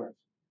lunch and learn,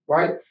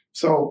 right?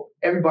 So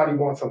everybody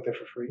wants something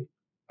for free.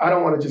 I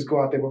don't want to just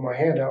go out there with my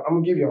hand out. I'm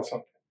going to give y'all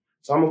something.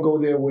 So I'm going to go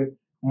there with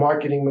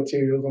marketing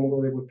materials. I'm going to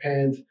go there with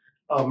pens,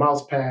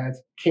 mouse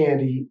pads,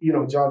 candy,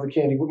 jars of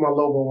candy with my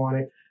logo on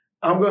it.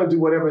 I'm going to do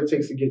whatever it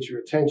takes to get your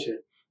attention.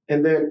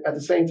 And then at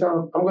the same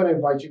time, I'm going to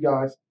invite you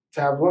guys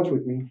to have lunch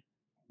with me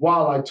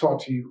while I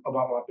talk to you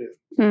about my business.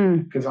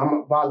 Because I'm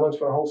going to buy lunch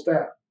for the whole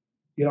staff.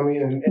 You know what I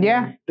mean?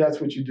 And that's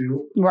what you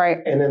do. Right.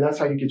 And then that's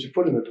how you get your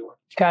foot in the door.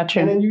 Gotcha.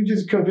 And then you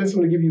just convince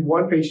them to give you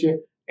one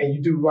patient, and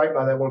you do right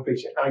by that one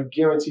patient. I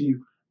guarantee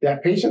you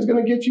that patient's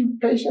going to get you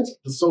patients,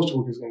 the social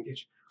worker's going to get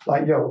you.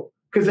 Like,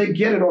 because they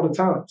get it all the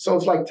time. So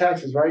it's like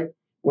taxes, right?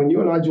 When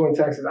you and I joined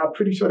taxes, I'm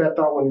pretty sure that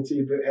thought went into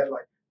your head,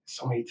 like,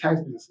 so many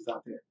tax businesses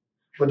out there.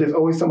 But there's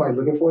always somebody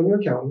looking for a new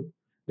accountant.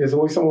 There's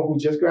always someone who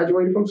just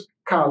graduated from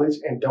college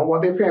and don't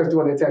want their parents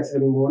doing their taxes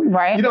anymore.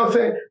 Right. You know what I'm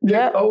saying?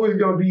 There's always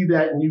going to be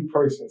that new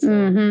person.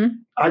 So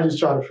I just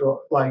try to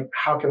feel like,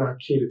 how can I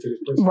cater to this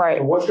person? Right.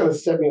 And what's going to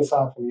set me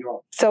aside from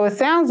y'all? So it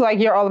sounds like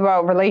you're all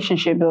about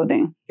relationship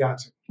building.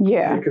 Gotcha.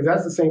 Yeah. Because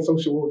that's the same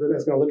social worker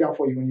that's going to look out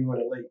for you when you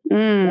run late.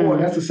 Or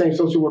that's the same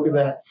social worker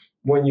that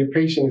when your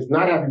patient is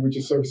not happy with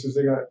your services,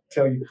 they're going to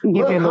tell you,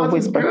 look, Hans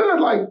is good.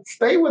 Like,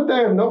 stay with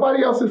them.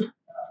 Nobody else is.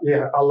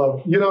 Yeah, I love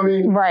it. You know what I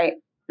mean? Right.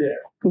 Yeah.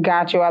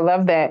 Got you. I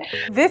love that.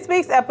 This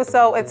week's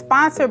episode is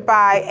sponsored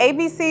by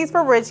ABCs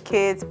for Rich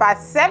Kids by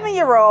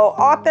 7-year-old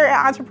author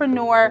and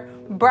entrepreneur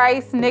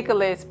Bryce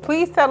Nicholas.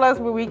 Please tell us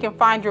where we can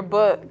find your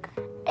book.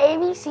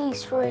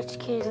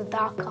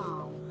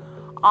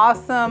 ABCsforRichKids.com.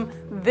 Awesome.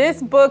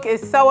 This book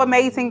is so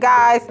amazing,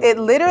 guys. It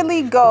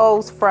literally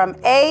goes from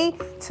A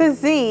to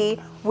Z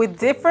with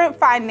different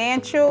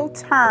financial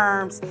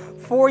terms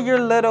for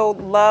your little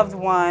loved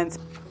ones.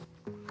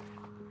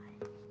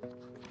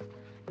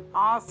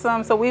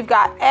 Awesome. So we've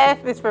got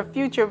F is for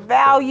future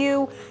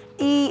value.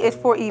 E is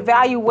for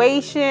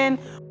evaluation.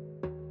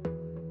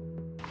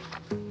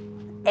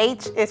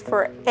 H is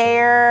for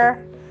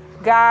air.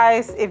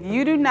 Guys, if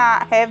you do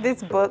not have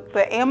this book,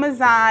 the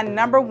Amazon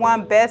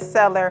 #1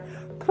 bestseller,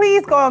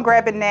 please go and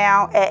grab it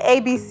now at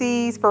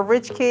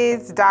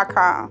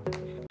abcsforrichkids.com.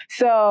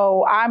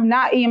 So I'm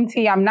not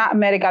EMT. I'm not a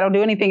medic. I don't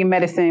do anything in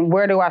medicine.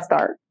 Where do I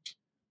start?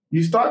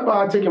 You start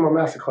by taking my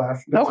master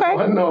class. That's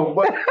okay. No,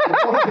 but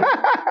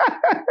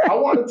I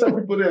want to tell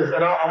people this,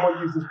 and I'm going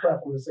to use this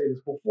platform to say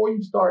this. Before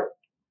you start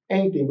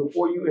anything,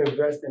 before you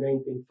invest in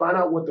anything, find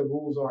out what the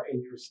rules are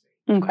in your state.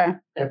 Okay.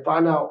 And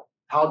find out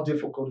how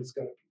difficult it's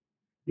going to be.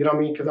 You know what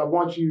I mean? Because I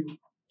want you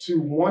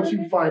to, once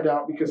you find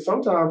out, because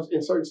sometimes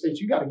in certain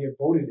states, you got to get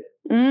voted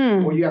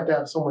in, or you have to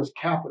have so much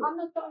capital.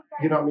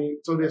 You know what I mean?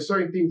 So there's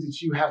certain things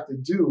that you have to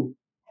do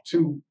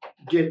to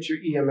get your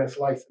EMS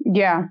license.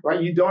 Yeah.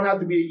 Right? You don't have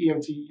to be an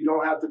EMT. You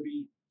don't have to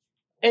be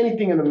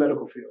anything in the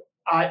medical field.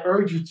 I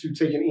urge you to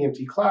take an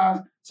EMT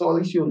class, so at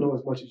least you'll know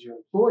as much as your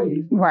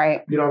employees.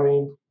 Right. You know what I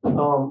mean?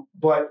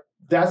 But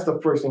that's the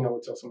first thing I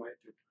would tell somebody to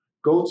do.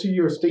 Go to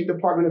your state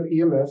department of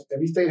EMS.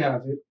 Every state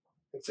has it.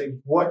 And say,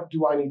 what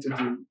do I need to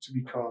do to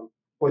become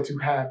or to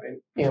have an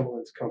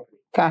ambulance company?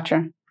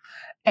 Gotcha.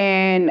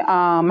 And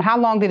how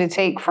long did it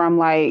take from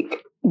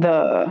like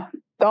the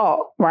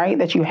thought, right,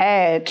 that you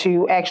had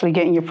to actually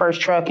getting your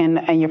first truck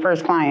and your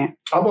first client?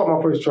 I bought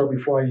my first truck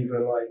before I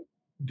even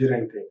did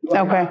anything.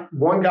 Okay.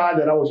 One guy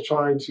that I was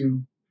trying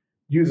to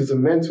use as a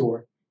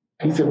mentor,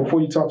 he said,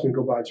 before you talk to me,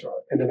 go buy a truck.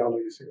 And then I'll know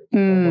you're serious. I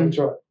bought a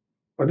truck.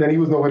 But then he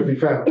was nowhere to be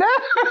found.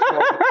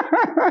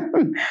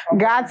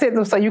 God said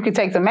so you could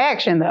take some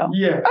action, though.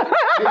 Yeah.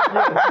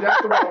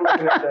 That's the way I'm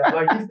looking at that.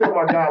 Like, he's still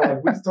my guy.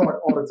 Like, we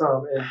talk all the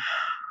time.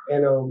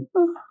 And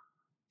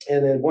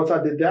then once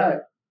I did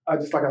that, I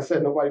just, like I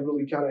said, nobody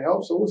really kind of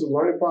helped. So it was a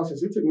learning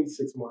process. It took me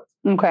 6 months.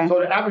 Okay. So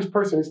the average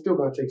person is still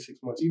going to take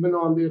 6 months, even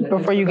though I'm there.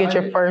 Before you get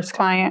your first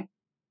client?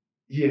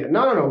 Yeah.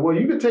 No. Well,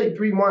 you could take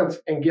 3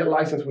 months and get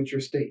licensed with your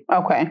state.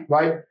 Okay.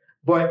 Right?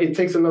 But it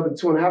takes another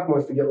 2.5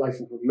 months to get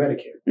licensed with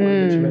Medicare, or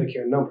to get your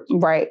Medicare numbers.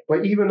 Right.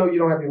 But even though you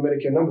don't have your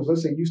Medicare numbers,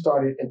 let's say you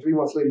started and 3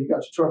 months later, you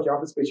got your truck, your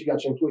office space, you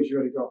got your employees, you're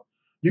ready to go.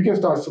 You can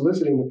start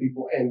soliciting the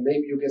people, and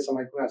maybe you'll get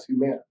somebody who has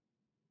Humana.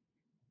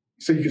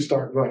 So you can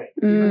start running.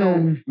 Even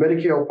though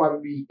Medicare will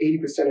probably be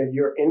 80% of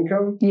your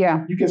income,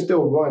 you can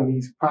still run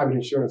these private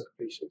insurance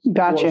patients.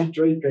 Gotcha. Or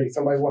straight pay.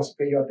 Somebody wants to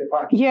pay you out their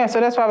pocket. Yeah,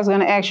 so that's what I was going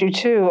to ask you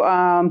too.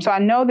 So I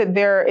know that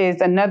there is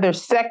another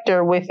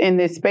sector within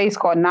this space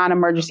called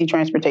non-emergency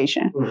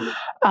transportation.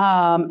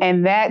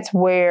 And that's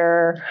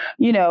where,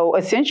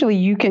 essentially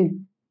you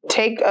can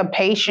take a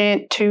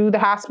patient to the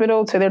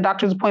hospital, to their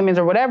doctor's appointments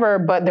or whatever,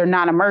 but they're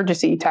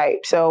non-emergency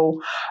type.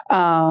 So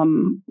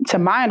to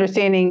my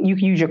understanding, you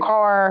can use your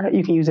car,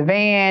 you can use a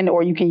van,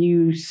 or you can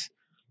use...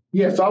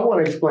 Yeah, so I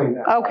want to explain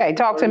that. Okay,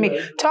 talk to me.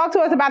 Talk to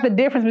us about the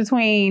difference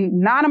between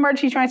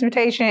non-emergency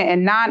transportation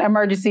and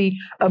non-emergency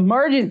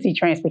emergency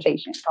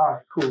transportation. All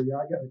right, cool. Yeah,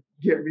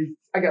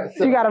 I got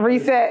to You got to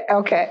reset?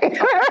 Okay.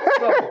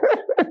 So,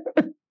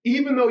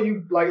 even though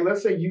you,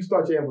 let's say you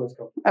start your ambulance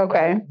company.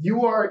 Okay.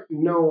 You are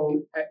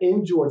known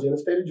in Georgia, in the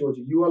state of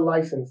Georgia, you are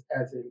licensed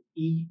as an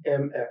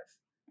EMS,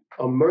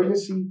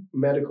 Emergency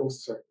Medical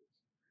Service.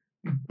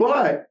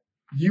 But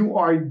you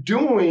are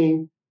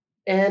doing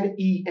an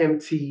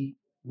EMT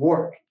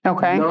work.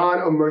 Okay.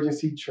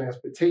 Non-emergency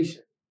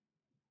transportation.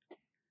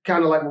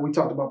 Kind of like what we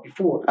talked about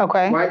before.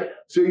 Okay. Right?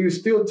 So you're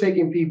still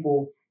taking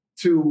people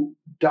to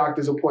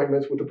doctor's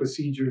appointments with a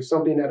procedure,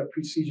 something that a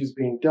procedure is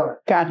being done.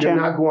 Gotcha. You're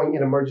not going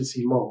in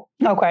emergency mode.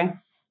 Okay.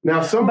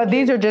 Now, but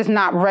these are just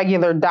not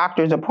regular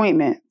doctor's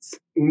appointments.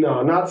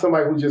 No, not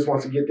somebody who just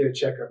wants to get their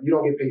checkup. You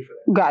don't get paid for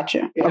that.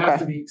 Gotcha. It has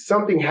to be,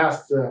 something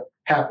has to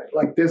happen.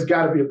 Like there's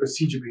got to be a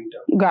procedure being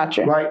done.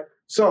 Gotcha. Right?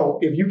 So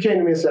if you came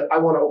to me and said, I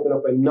want to open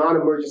up a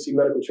non-emergency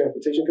medical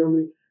transportation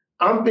company,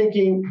 I'm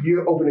thinking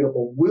you're opening up a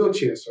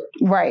wheelchair service.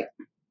 Right.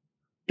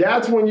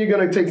 That's when you're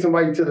going to take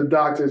somebody to the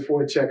doctors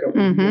for a checkup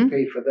and you get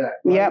paid for that.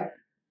 Right? Yep.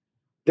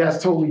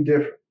 That's totally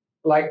different.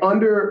 Like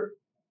under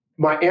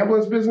my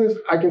ambulance business,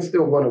 I can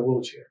still run a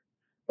wheelchair.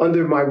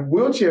 Under my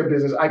wheelchair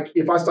business,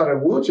 if I start a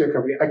wheelchair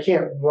company, I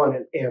can't run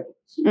an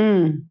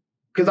ambulance.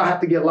 Because I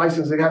have to get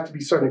licensed. There have to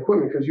be certain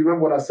equipment. Because you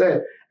remember what I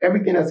said,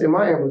 everything that's in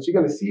my ambulance, you're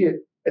going to see it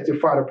at your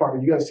fire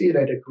department. You're going to see it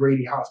at a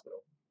Grady hospital.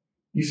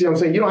 You see what I'm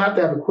saying? You don't have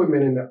to have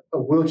equipment in a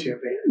wheelchair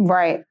van.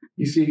 Right.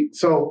 You see,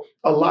 so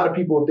a lot of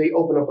people, if they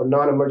open up a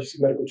non-emergency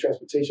medical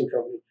transportation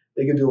company,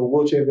 they can do a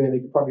wheelchair van. They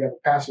can probably have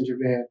a passenger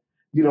van.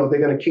 You know, they're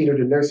going to cater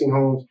to nursing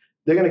homes.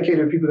 They're going to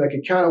cater to people that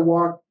can kind of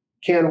walk,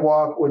 can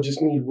walk, or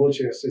just need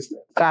wheelchair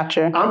assistance.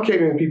 Gotcha. I'm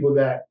catering to people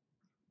that,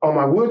 on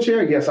my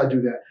wheelchair, yes, I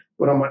do that.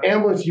 But on my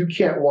ambulance, you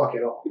can't walk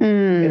at all.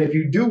 And if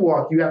you do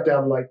walk, you have to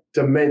have like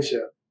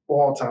dementia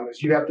or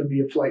Alzheimer's. You have to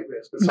be a flight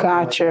risk.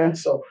 Gotcha. Like that.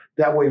 So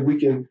that way we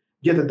can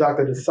get the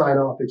doctor to sign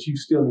off that you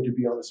still need to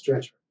be on the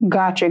stretcher.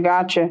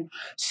 Gotcha.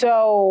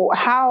 So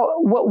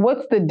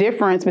what's the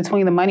difference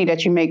between the money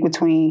that you make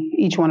between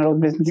each one of those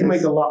businesses? You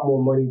make a lot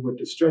more money with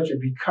the stretcher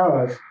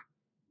because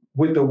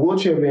with the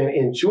wheelchair van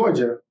in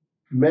Georgia,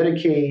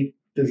 Medicaid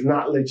does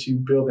not let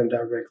you bill them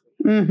directly.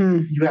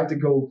 You have to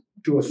go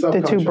through a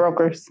subcontract, the two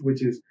brokers,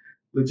 which is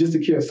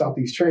Logistic Care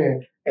Southeast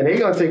Trend, and they're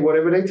going to take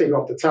whatever they take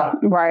off the top.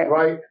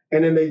 Right?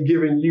 And then they're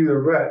giving you the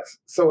rest.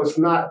 So it's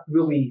not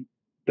really,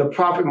 the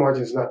profit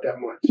margin is not that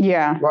much.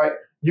 Yeah. Right?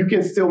 You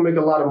can still make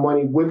a lot of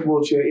money with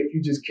wheelchair if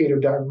you just cater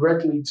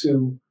directly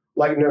to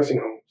like nursing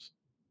homes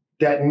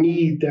that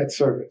need that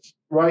service.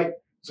 Right?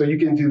 So you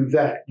can do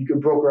that. You can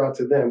broker out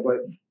to them. But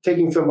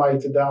taking somebody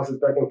to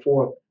dialysis back and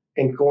forth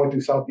and going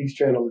through Southeast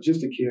Trend or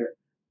Logistic Care,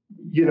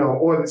 you know,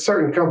 or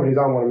certain companies,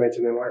 I don't want to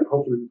mention them, right?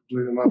 Hopefully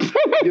blew them out.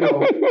 You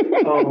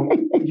know,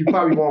 you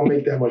probably won't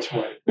make that much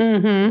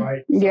money,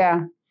 right? So,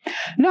 yeah.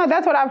 No,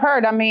 that's what I've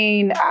heard. I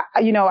mean,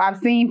 I've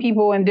seen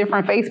people in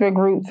different Facebook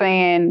groups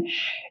saying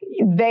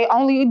they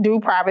only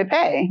do private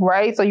pay,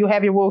 right? So you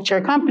have your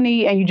wheelchair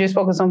company and you just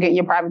focus on getting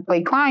your private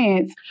pay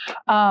clients.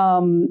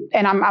 And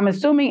I'm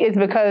assuming it's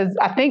because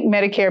I think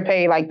Medicare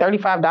pay like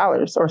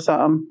 $35 or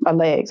something a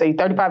leg. So you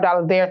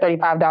 $35 there,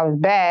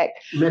 $35 back.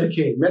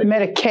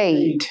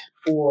 Medicaid.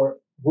 For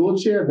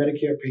wheelchair,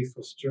 Medicare pays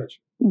for stretcher.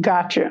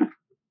 Gotcha.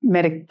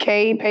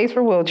 Medicaid pays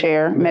for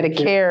wheelchair.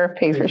 Medicare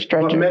pays for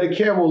stretcher. But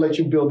Medicare will let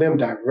you bill them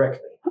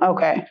directly.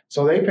 Okay.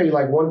 So they pay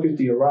like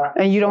 $150 a ride.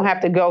 And you don't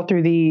have to go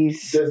through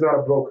these. There's not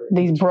a broker.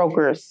 These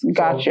brokers.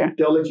 Gotcha. So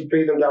they'll let you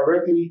pay them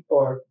directly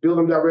or bill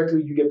them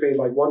directly. You get paid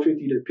like $150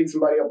 to pick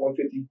somebody up,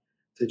 $150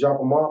 to drop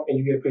them off, and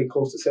you get paid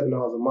close to $7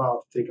 a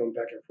mile to take them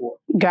back and forth.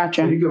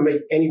 Gotcha. So you can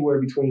make anywhere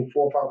between $400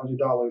 or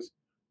 $500,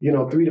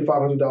 $300 to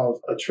 $500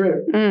 a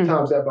trip.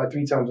 Times that by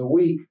 3 times a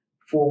week,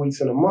 4 weeks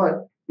in a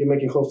month. You're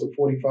making close to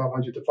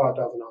 $4,500 to $5,000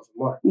 a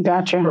month.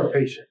 Gotcha. Per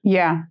patient.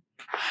 Yeah.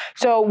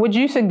 So would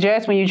you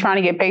suggest when you're trying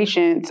to get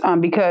patients,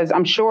 because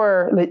I'm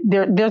sure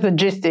there's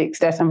logistics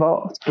that's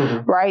involved,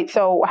 right?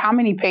 So how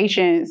many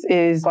patients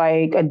is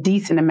like a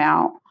decent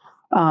amount?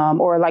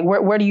 Or like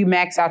where do you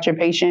max out your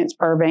patients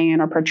per van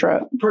or per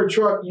truck? Per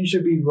truck, you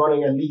should be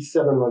running at least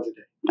 7 runs a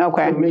day.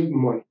 Okay. To make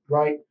money,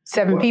 right?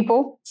 7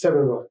 people? 7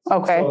 runs.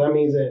 Okay. So that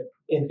means that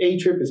an A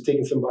trip is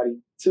taking somebody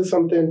to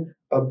something,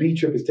 a B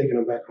trip is taking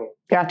them back home.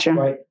 Gotcha.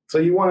 Right? So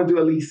you want to do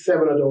at least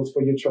 7 of those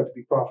for your truck to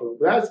be profitable.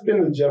 That's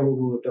been the general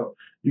rule of thumb.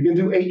 You can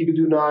do 8, you can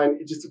do 9.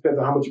 It just depends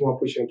on how much you want to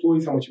push your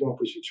employees, how much you want to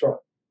push your truck.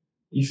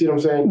 You see what I'm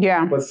saying?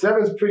 Yeah. But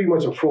 7 is pretty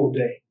much a full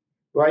day,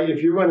 right?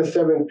 If you're running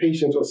 7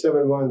 patients or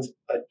 7 runs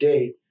a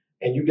day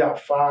and you got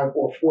 5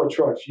 or 4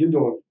 trucks, you're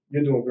doing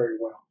very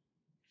well.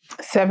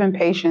 7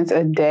 patients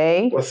a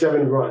day? Or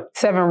 7 runs.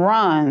 7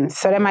 runs.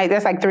 So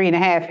that's like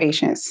 3.5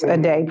 patients a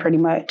day, pretty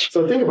much.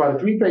 So think about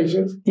it. 3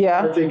 patients.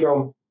 Yeah. That take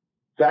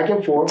Back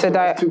and forth. So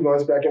that's 2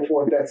 runs back and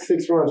forth. That's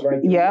 6 runs, right?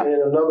 Yeah. And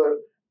then another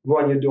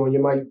run you're doing, you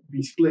might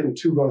be splitting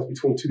 2 runs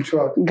between 2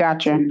 trucks.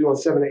 Gotcha. So you're doing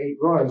 7 to 8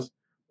 runs.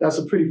 That's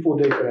a pretty full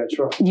day for that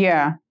truck.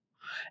 Yeah.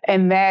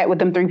 And that, with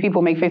them 3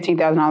 people, make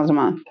 $15,000 a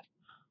month.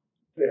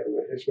 Yeah,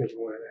 it's making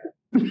more than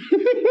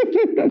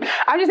that.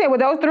 I'm just saying,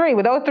 with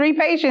those three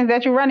patients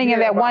that you're running in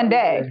that one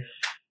day. Yeah.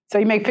 So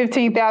you make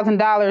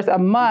 $15,000 a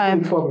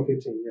month. Between 12 and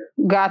 15,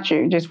 yeah. Got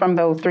you, just from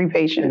those 3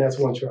 patients. And that's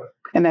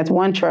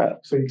one truck.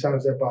 So you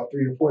times that by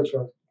 3 to 4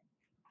 trucks.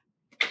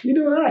 You're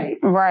doing all right.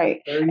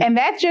 Right. 30. And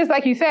that's just,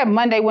 like you said,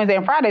 Monday, Wednesday,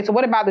 and Friday. So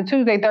what about the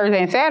Tuesday,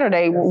 Thursday, and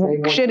Saturday?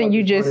 Shouldn't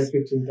you just...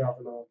 $15,000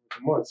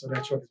 a month. So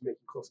that truck is making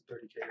close to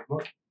 $30K a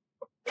month.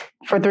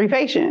 For 3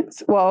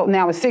 patients. Well,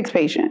 now it's 6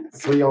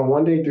 patients. 3 on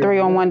one day, 3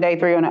 on one day,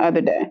 3 on the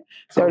other day.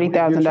 So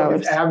 $30,000.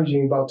 It's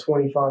averaging about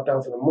 $25,000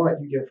 a month.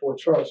 You get 4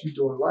 trucks. You're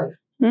doing life.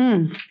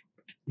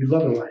 You're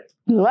loving life.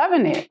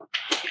 Loving it.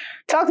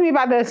 Talk to me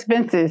about the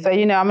expenses. So,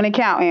 I'm an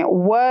accountant.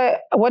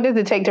 What does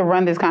it take to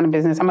run this kind of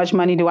business? How much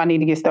money do I need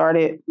to get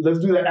started? Let's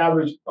do the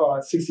average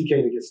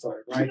 $60K to get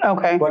started, right?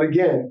 Okay. But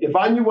again, if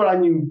I knew what I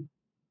knew,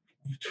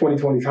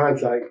 2020's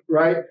hindsight,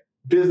 right?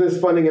 Business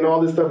funding and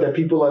all this stuff that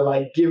people are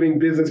like giving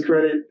business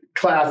credit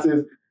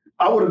classes,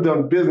 I would have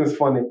done business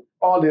funding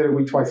all day of the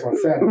week, twice on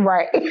Saturday.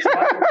 Right.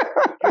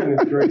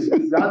 Goodness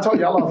gracious. I told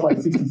you I lost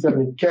like 60,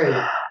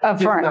 70K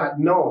just not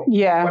knowing.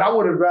 Yeah. But I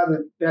would have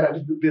rather that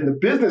had been the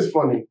business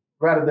funding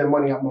rather than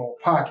money out of my own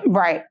pocket.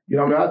 Right. You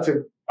know what I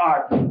mean?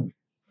 I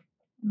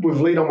was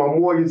late on my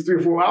mortgage 3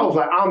 or 4 hours.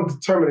 Like, I'm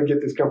determined to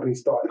get this company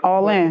started.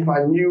 All in. If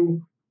I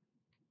knew,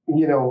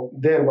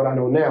 then what I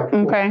know now.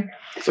 Okay.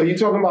 So you're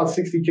talking about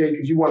 60K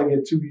because you want to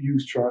get 2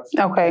 used trucks.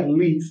 Okay. At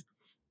least.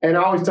 And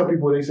I always tell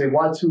people, they say,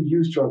 why 2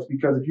 used trucks?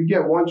 Because if you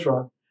get 1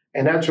 truck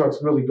and that truck's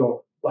really going,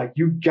 like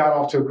you got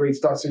off to a great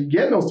start. So you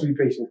get those 3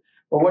 patients.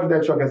 But what if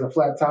that truck has a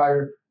flat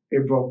tire?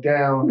 It broke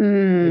down.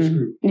 You're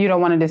screwed. You don't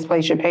want to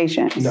displace your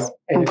patients. No.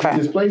 And if you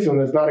displace them,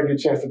 there's not a good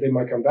chance that they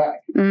might come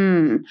back.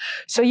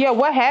 So,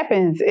 what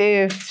happens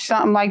if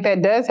something like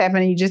that does happen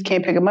and you just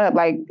can't pick them up?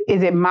 Like,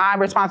 is it my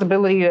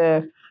responsibility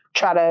to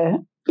try to,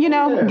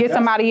 get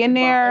somebody in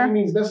there? By any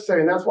means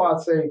necessary. And that's why I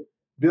say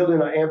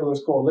building an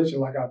ambulance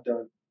coalition like I've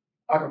done.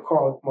 I could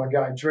call my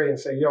guy Dre and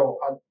say, yo,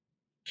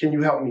 can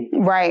you help me?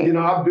 Right.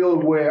 I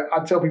build where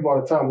I tell people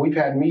all the time, we've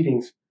had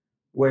meetings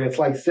where it's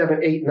like 7,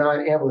 8,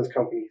 9 ambulance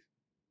companies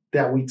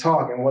that we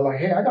talk and we're like,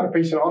 hey, I got a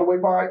patient all the way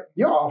by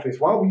your office.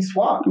 Why don't we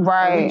swap?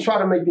 Right. And we try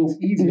to make things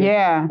easier.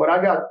 Yeah. But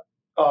I got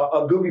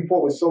a good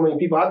report with so many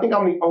people. I think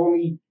I'm the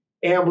only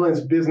ambulance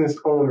business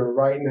owner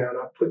right now, and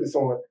I put this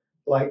on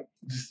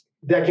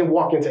that can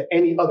walk into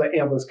any other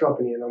ambulance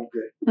company and I'm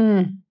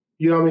good.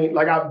 You know what I mean?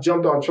 Like I've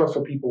jumped on trucks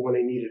for people when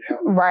they needed help.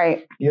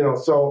 Right.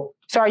 So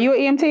are you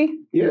an EMT?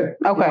 Yeah.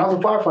 Okay. I was a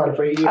firefighter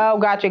for 8 years. Oh,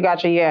 gotcha,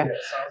 yeah. Yes, I was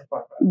a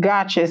firefighter.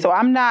 Gotcha. So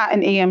I'm not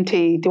an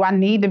EMT. Do I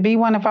need to be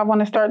one if I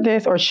want to start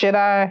this, or should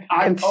I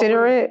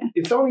consider it?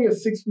 It's only a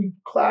 6-week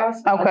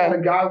class. Okay. I got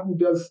a guy who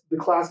does the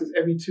classes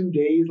every 2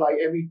 days, like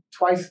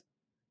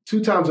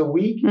 2 times a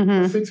week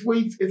for 6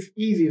 weeks. It's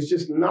easy. It's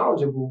just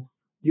knowledgeable,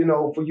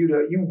 for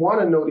you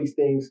want to know these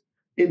things.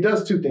 It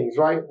does 2 things,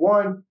 right?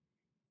 One,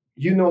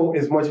 you know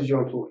as much as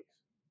your employees.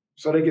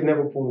 So they can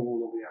never pull the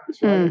wool over your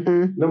eyes,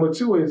 right? Number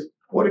 2 is,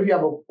 what if you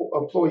have an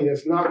employee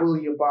that's not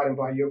really abiding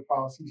by your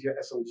policies, your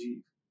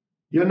SOGs?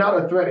 You're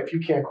not a threat if you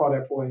can't call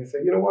that employee and say,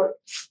 you know what?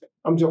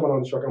 I'm jumping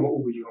on the truck. I'm going to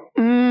Uber you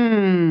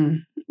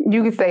home.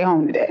 You can stay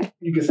home today.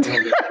 You can stay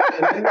home today.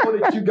 And they know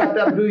that you got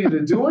that ability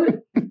to do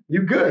it.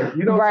 You're good.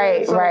 You know what I'm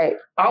saying? So right.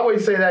 I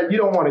always say that you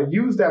don't want to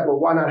use that, but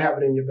why not have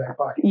it in your back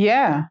pocket?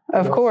 Yeah,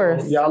 of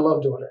course. So, I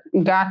love doing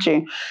it. Got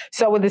you.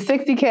 So with the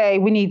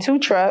 60K, we need 2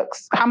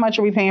 trucks. How much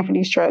are we paying for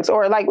these trucks?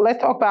 Or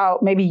let's talk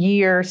about maybe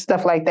years,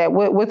 stuff like that.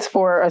 What's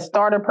for a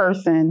starter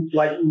person?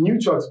 Like new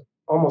trucks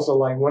almost are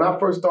like, when I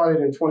first started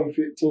in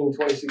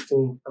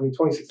 2016,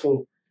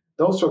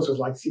 those trucks was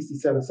like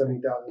 67,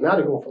 70,000. Now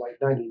they're going for like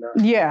 99.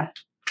 Yeah.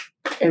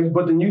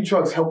 But the new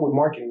trucks help with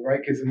marketing, right?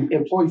 Because an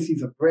employee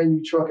sees a brand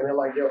new truck and they're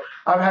like, yo,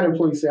 I've had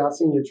employees say, I've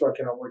seen your truck,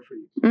 can I work for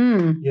you?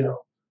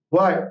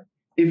 But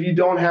if you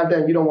don't have that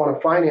and you don't want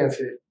to finance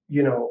it,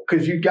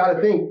 because you got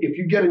to think, if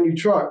you get a new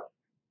truck,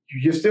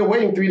 you're still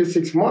waiting 3 to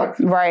 6 months.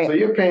 Right. So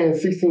you're paying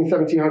 $1,600,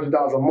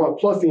 $1,700 a month,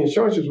 plus the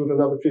insurance is with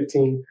another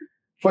 $15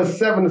 for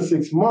 7 to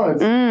 6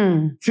 months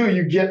till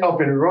you get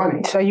up and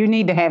running. So you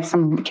need to have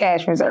some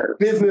cash reserves.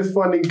 Business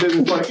funding.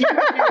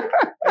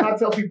 And I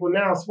tell people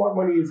now, smart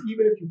money is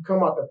even if you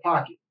come out the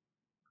pocket,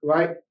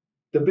 right?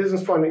 The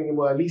business funding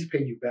will at least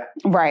pay you back.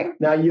 Right.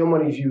 Now your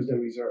money's used in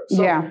reserve.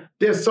 So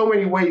there's so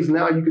many ways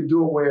now you could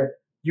do it where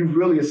you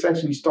really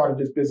essentially started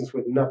this business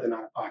with nothing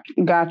out of pocket.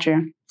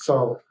 Gotcha.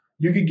 So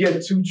you could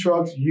get 2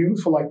 trucks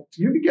used for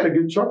you could get a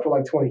good truck for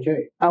like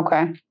 $20K.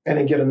 Okay. And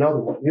then get another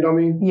one. You know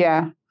what I mean?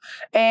 Yeah.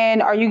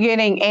 And are you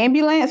getting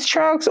ambulance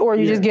trucks or are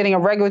you just getting a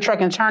regular truck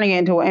and turning it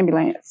into an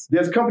ambulance?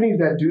 There's companies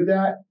that do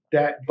that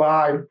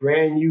buy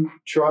brand new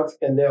trucks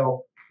and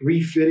they'll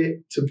refit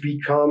it to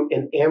become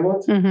an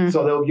ambulance.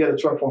 So they'll get a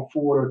truck from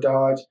Ford or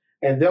Dodge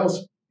and they'll,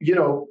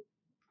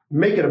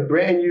 make it a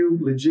brand new,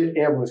 legit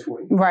ambulance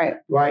for you. Right.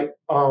 Right?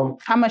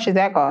 How much does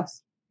that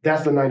cost?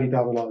 That's the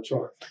 $90,000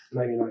 charge.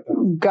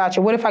 $99,000.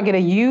 Gotcha. What if I get a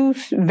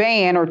used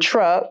van or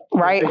truck,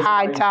 right?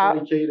 High top.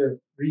 $20K to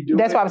redo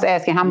That's it. why I was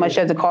asking, how much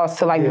does it cost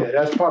to like? Yeah,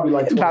 that's probably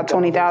like about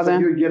 $20,000. So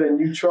you get a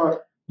new truck.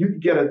 You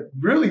could get a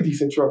really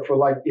decent truck for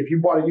like, if you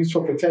bought a used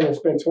truck for 10 and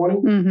spent 20,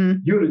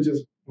 you would have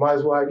just might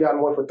as well have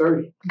gotten one for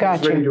 30. Gotcha.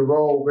 It's ready to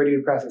roll, ready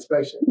to pass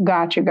inspection.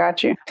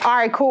 Gotcha. All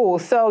right, cool.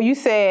 So you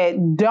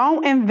said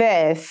don't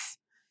invest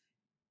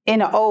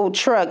in an old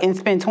truck and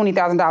spend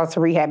 $20,000 to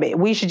rehab it.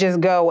 We should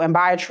just go and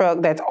buy a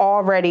truck that's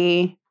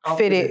already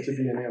fitted to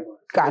be an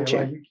ambulance. Gotcha.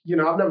 Yeah, like, you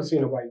know, I've never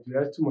seen nobody do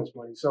that. That's too much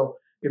money. So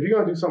if you're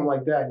going to do something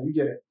like that and you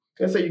get it,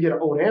 let's say you get an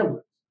old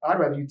ambulance, I'd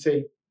rather you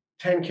take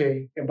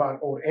 $10K and buy an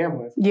old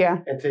ambulance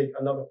and take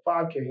another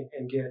 $5K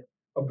and get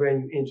a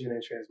brand new engine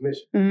and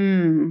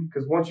transmission.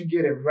 Because once you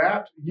get it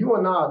wrapped, you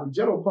and I, the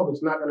general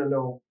public's not going to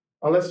know,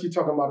 unless you're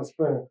talking about a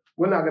Sprinter,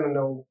 we're not going to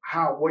know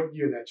what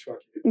year that truck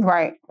is.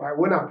 Right.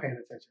 We're not paying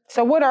attention.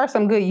 So what are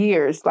some good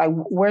years? Like,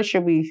 where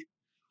should we?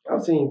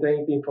 I've seen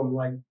anything from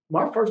like,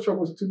 my first truck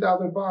was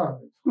 2005.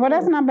 Well,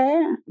 that's not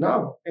bad.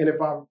 No. And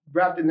if I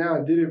wrapped it now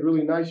and did it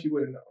really nice, you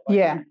wouldn't know.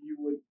 Like, you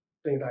would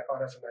think like, oh,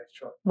 that's a nice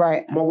truck.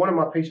 Right. One of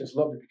my patients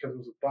loved it because it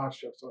was a box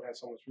truck, so it had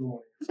so much room on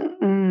it. So,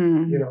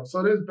 you know,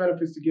 so there's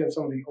benefits to getting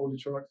some of the older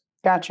trucks.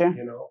 Gotcha.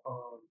 You know,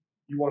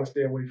 you want to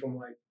stay away from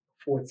like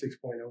Ford 6.0,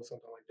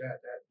 something like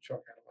that. That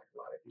truck had like a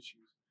lot of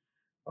issues.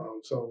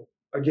 So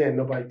again,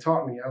 nobody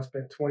taught me. I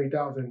spent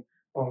 $20,000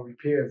 on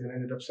repairs and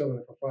ended up selling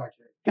it for $5K.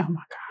 Oh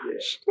my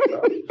gosh.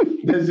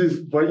 Yeah,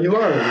 so, but you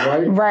learn,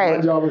 right? Right.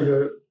 My job is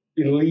to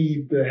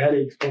relieve the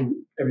headaches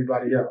from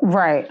everybody else.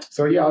 Right.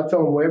 So yeah, I'll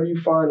tell them wherever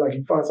you find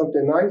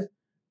something nice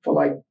for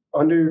like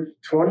under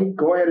 20,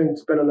 go ahead and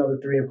spend another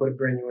 $3 and put a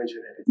brand new engine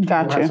in it.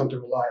 Gotcha. Have something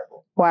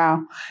reliable.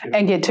 Wow. You know?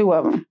 And get 2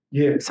 of them.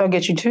 Yeah. So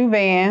get you 2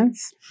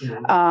 vans.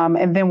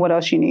 And then what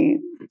else you need?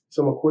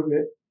 Some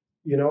equipment,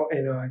 you know,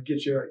 and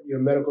get your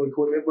medical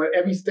equipment. But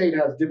every state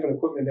has different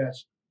equipment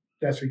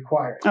that's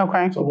required.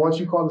 Okay. So once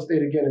you call the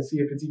state again and see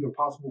if it's even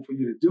possible for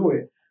you to do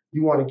it,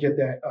 you want to get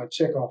that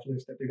checkoff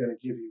list that they're going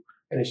to give you.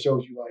 And it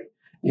shows you like,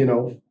 you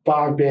know,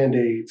 5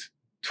 Band-Aids,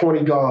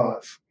 20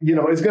 gauze. You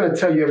know, it's going to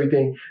tell you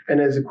everything. And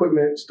there's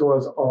equipment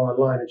stores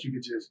online that you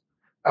could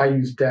I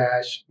use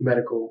Dash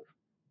Medical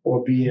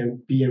or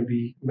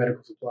BWW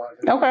Medical Supplies.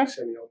 And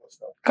send me all that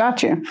stuff.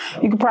 Gotcha.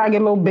 You could probably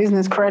get a little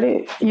business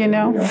credit, you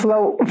know,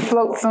 float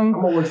some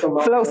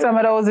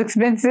of those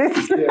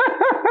expenses. Yeah.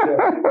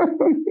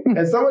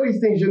 And some of these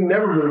things you're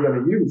never really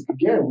going to use.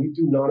 Again, we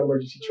do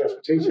non-emergency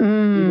transportation,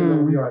 even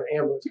though we are an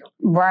ambulance company.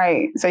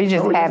 Right. So you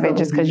just have it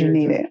just because you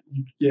need it.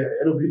 Yeah,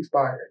 it'll be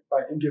expired.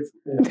 Like it gets.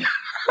 Yeah.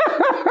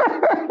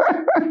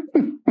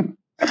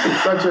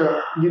 It's such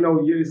a, you know,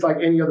 it's like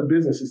any other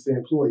business. It's the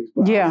employees.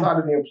 But outside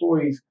of the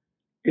employees,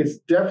 it's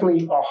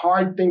definitely a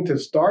hard thing to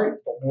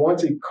start. But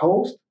once it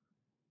coasts,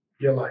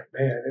 you're like,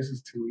 man, this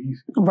is too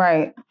easy.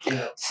 Right.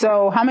 Yeah.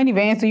 So how many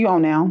vans do you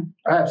own now?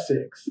 I have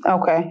 6.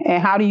 Okay.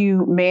 And how do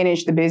you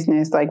manage the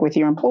business, like with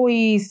your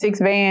employees, 6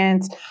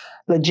 vans,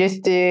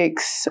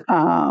 logistics?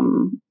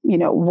 You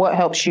know, what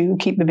helps you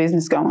keep the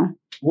business going?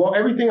 Well,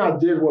 everything I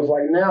did was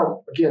like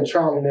now, again,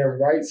 trial and error,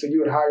 right? So you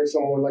would hire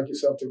someone like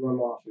yourself to run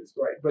the office,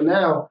 right? But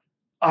now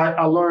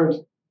I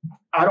learned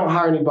I don't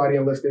hire anybody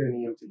unless they're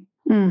an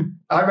EMT.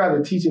 I'd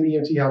rather teach an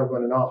EMT how to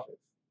run an office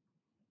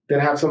than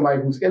have somebody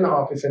who's in the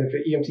office, and if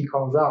an EMT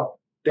calls out,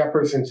 that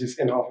person's just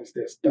in the office,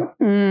 they're stuck.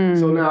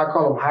 So now I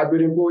call them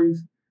hybrid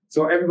employees.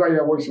 So everybody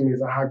that works for me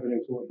is a hybrid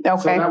employee.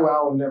 Okay. So that way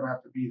I will never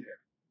have to be there.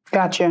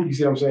 Gotcha. You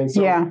see what I'm saying?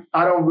 So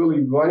I don't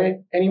really run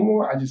it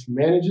anymore. I just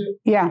manage it.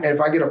 Yeah. And if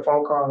I get a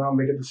phone call, I'll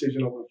make a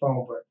decision over the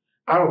phone.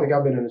 But I don't think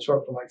I've been in the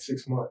truck for like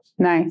 6 months.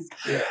 Nice.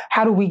 Yeah.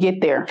 How do we get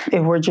there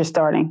if we're just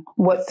starting?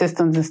 What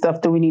systems and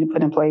stuff do we need to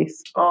put in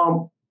place?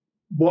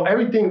 Well,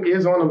 everything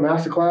is on the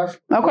masterclass.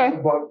 Okay.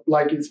 But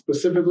like it's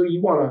specifically,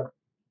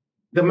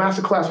 the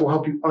masterclass will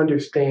help you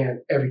understand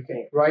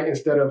everything, right?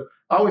 Instead of,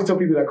 I always tell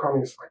people that call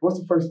me, it's like, what's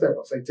the first step?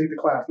 I'll say, take the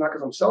class. Not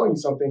because I'm selling you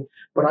something,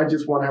 but I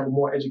just want to have a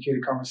more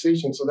educated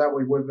conversation. So that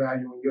way we're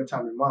valuing your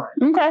time and mine.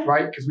 Okay.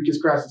 Right? Because we can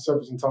scratch the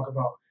surface and talk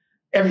about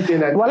everything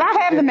that. Well, I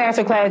have the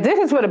masterclass. This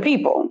is for the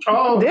people.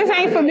 Oh, this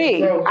ain't for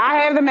me. So, I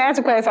have the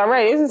masterclass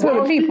already. This is for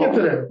the people.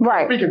 Speaking to them.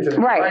 Right. Speaking to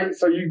them. Right.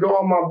 So you go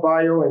on my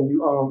bio and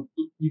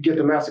you get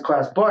the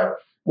masterclass. But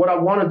what I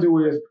want to do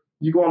is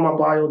you go on my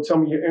bio, tell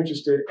me you're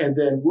interested, and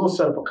then we'll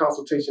set up a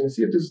consultation and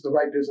see if this is the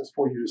right business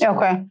for you to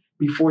start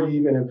before you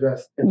even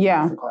invest in the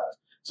masterclass.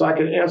 So I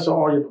can answer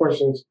all your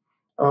questions,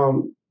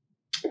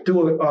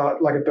 do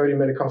like a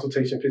 30-minute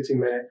consultation,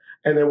 15-minute,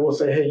 and then we'll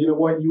say, hey, you know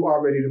what? You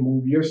are ready to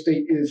move. Your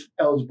state is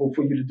eligible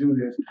for you to do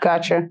this.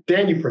 Gotcha.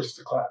 Then you purchase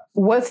the class.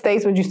 What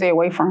states would you stay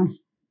away from?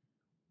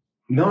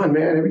 None,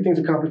 man. Everything's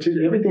a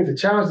competition. Everything's a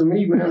challenge to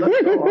me, man. Let's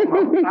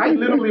go. I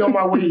literally on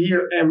my way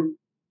here, and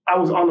I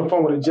was on the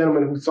phone with a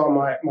gentleman who saw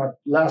my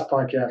last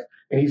podcast,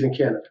 and he's in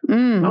Canada.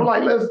 I'm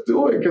like, let's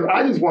do it, because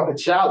I just want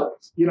the challenge.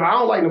 You know, I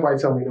don't like nobody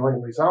telling me no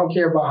anyways. I don't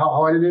care about how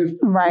hard it is.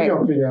 Right. We're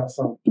going to figure out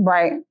something.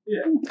 Right.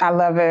 Yeah. I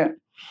love it.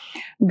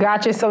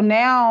 Gotcha. So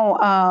now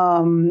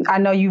I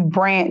know you've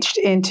branched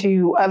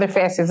into other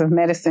facets of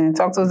medicine.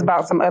 Talk to us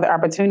about some other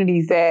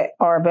opportunities that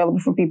are available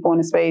for people in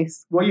the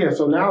space. Well, yeah,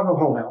 so now I have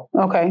home health.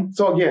 Okay.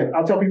 So again,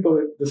 I'll tell people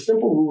that the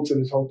simple rule to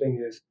this whole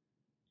thing is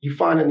you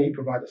find a need,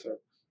 provide the service,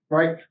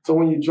 right? So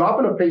when you're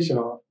dropping a patient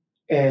off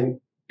and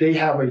they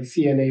have a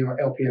CNA or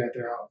LPN at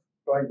their house,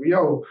 like,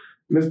 yo,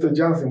 Mr.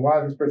 Johnson,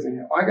 why is this person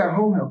here? I got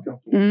home health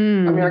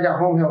company. I got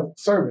home health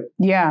service.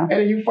 Yeah. And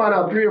then you find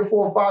out 3 or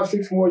 4, 5,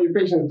 6 more of your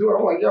patients do it.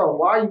 I'm like, yo,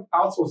 why are you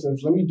outsourcing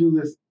this? Let me do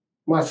this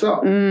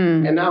myself.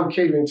 And now I'm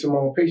catering to my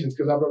own patients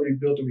because I've already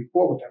built a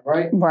rapport with them,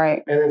 right?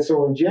 Right. And then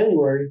so in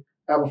January,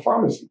 I have a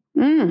pharmacy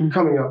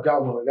coming up,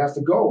 God willing. That's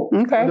the goal.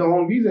 Okay. The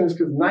only reason is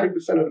because 90%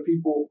 of the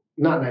people,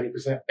 not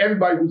 90%,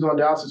 everybody who's on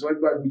dialysis or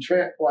everybody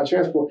who I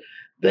transport,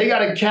 they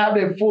got a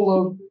cabinet full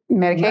of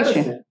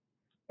medicine.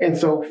 And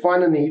so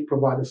find a need,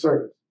 provide the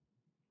service.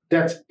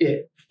 That's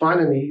it. Find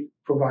a need,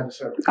 provide the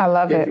service. I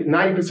love it.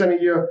 90%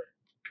 of your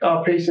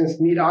patients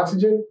need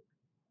oxygen,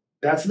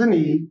 that's the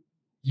need.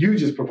 You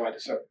just provide the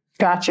service.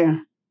 Gotcha.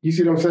 You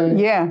see what I'm saying?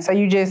 Yeah. So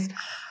you just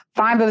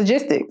find the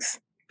logistics.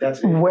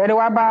 That's it. Where do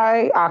I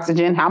buy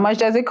oxygen? How much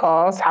does it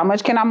cost? How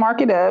much can I mark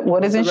it up?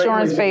 What does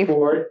insurance pay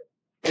for it?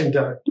 And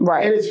done.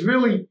 Right. And it's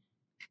really,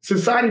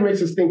 society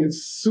makes us think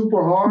it's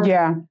super hard.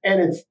 Yeah.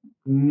 And it's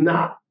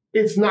not.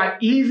 It's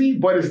not easy,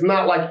 but it's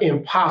not like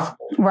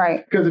impossible.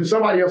 Right. Because if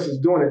somebody else is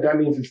doing it, that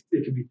means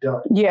it can be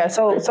done. Yeah.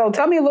 So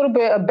tell me a little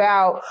bit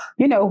about,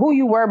 who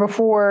you were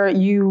before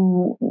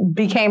you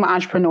became an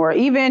entrepreneur.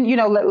 Even,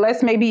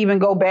 let's maybe even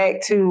go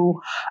back to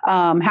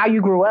how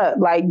you grew up.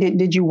 Like,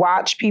 did you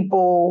watch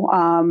people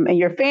in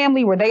your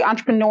family? Were they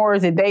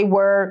entrepreneurs? Did they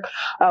work?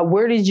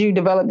 Where did you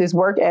develop this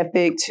work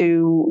ethic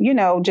to,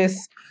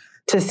 just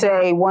to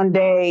say one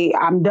day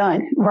I'm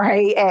done,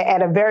 right?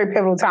 At a very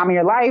pivotal time in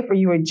your life where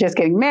you were just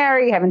getting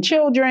married, having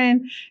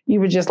children, you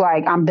were just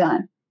like, I'm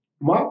done.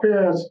 My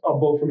parents are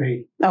both from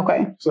Haiti.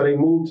 Okay. So they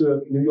moved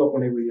to New York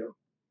when they were young.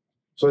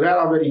 So that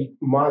already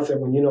mindset,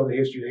 when you know the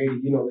history of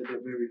Haiti, you know that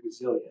they're very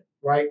resilient,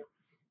 right?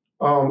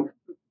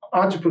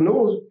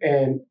 Entrepreneurs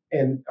and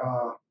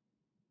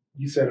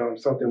you said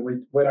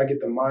something, where I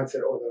get the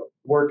mindset or the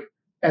work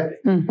ethic.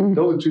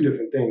 Those are two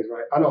different things,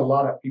 right? I know a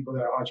lot of people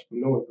that are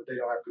entrepreneurs, but they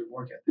don't have good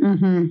work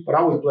ethic. But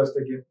I was blessed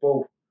to get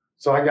both.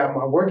 So I got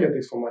my work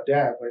ethics from my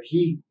dad, but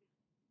he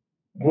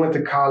went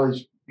to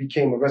college,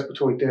 became a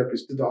respiratory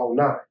therapist, did the whole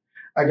 9.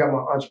 I got my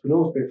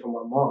entrepreneur spirit from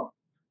my mom,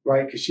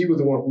 right? Because she was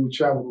the one who would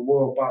travel the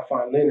world, buy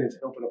fine linens,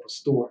 and open up a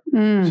store.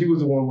 She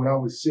was the one, when I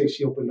was 6,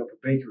 she opened up a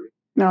bakery.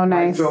 Oh,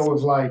 nice. Right? So it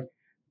was like,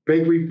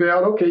 bakery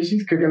failed, okay,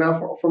 she's cooking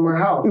out from her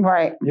house.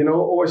 Right.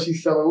 Or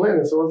she's selling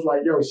linen. So it's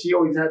like, yo, she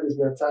always had this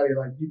mentality,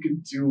 like, you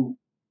can do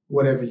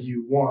whatever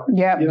you want.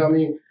 Yeah. You know what I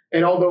mean?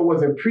 And although it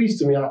wasn't preached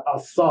to me, I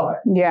saw it.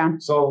 Yeah.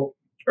 So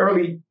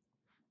early,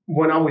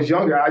 when I was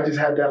younger, I just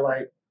had that,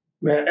 like,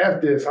 man,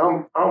 F this,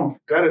 I'm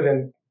better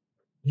than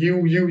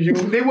you.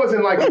 It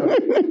wasn't like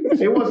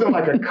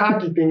a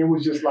cocky thing. It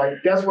was just like,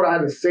 that's what I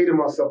had to say to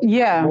myself to be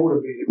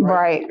motivated.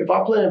 Right? If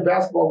I'm playing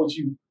basketball with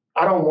you,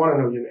 I don't want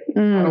to know your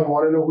name. I don't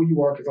want to know who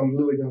you are because I'm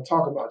literally going to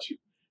talk about you.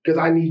 Because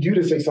I need you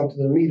to say something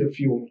to me to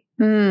fuel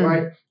me.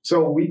 Right?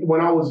 So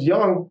when I was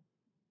young,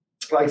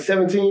 like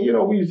 17,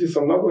 we was just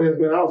some knuckleheads,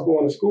 man. I was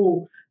going to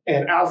school,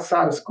 and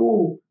outside of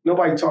school,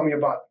 nobody taught me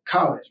about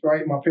college,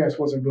 right? My parents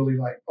wasn't really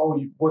like, oh,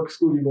 what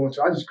school you going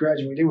to? I just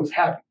graduated. They was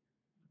happy.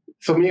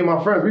 So me and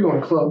my friends, we going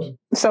to clubs.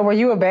 So were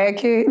you a bad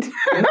kid?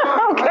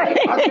 No, okay.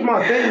 I did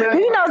my thing, man.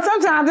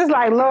 Sometimes it's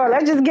like, Lord,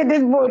 let's just get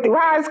this boy through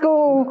high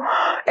school,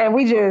 and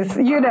we just,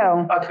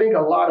 I think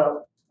a lot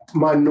of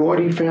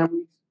minority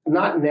families,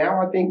 not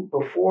now, I think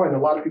before, and a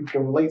lot of people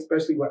can relate,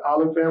 especially with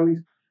island families,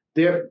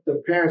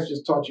 the parents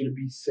just taught you to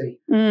be safe.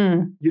 You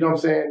know what I'm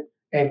saying?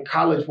 And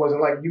college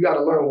wasn't like, you got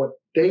to learn what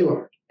they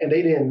learned. And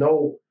they didn't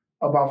know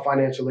about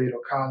financial aid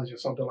or college or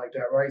something like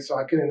that, right? So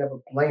I couldn't ever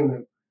blame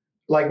them.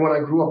 Like when I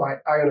grew up,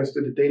 I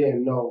understood that they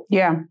didn't know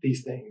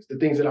these things, the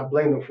things that I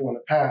blamed them for in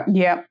the past.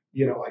 Yeah.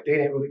 Like they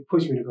didn't really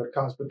push me to go to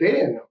college, but they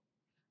didn't know.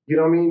 You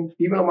know what I mean?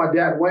 Even though my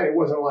dad went, it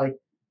wasn't like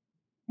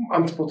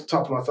I'm supposed to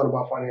talk to my son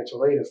about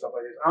financial aid and stuff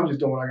like that. I'm just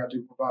doing what I got to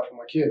do to provide for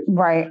my kids.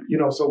 Right.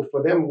 So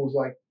for them, it was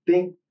like,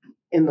 think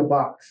in the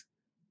box.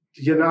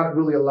 You're not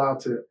really allowed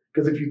to,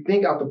 because if you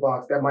think out the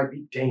box, that might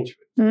be dangerous.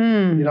 You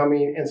know what I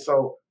mean? And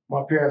so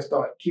my parents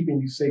thought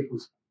keeping you safe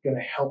was going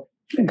to help.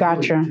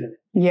 Gotcha. Really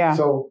yeah.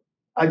 So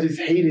I just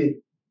hated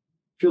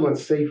feeling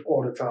safe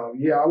all the time.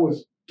 Yeah, I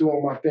was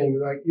doing my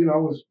thing. Like, I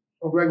was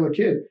a regular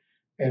kid.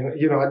 And,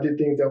 I did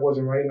things that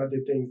wasn't right. And I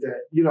did things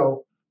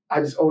that, I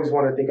just always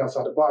wanted to think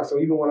outside the box. So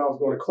even when I was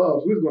going to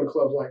clubs, we was going to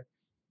clubs like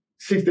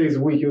 6 days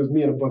a week. It was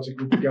me and a bunch of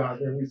group of guys.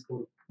 Man,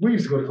 we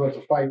used to go to clubs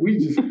to fight. We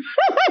just,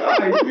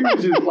 we were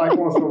just like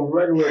on some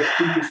regular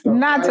stupid stuff.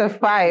 Not to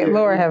fight. Yeah,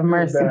 Lord have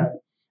mercy. Bad.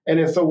 And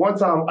then so one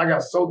time I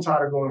got so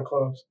tired of going to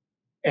clubs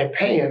and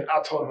paying,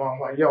 I told him, I was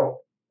like, yo,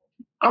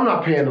 I'm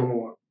not paying no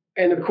more.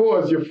 And of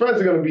course, your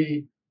friends are going to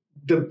be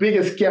the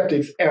biggest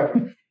skeptics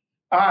ever.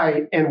 All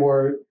right,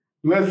 N-word.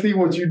 Let's see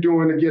what you're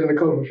doing to get in the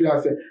club for free.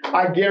 I said,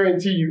 I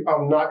guarantee you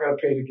I'm not going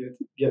to pay to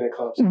get in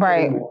clubs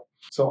anymore.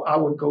 So I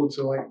would go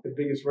to like the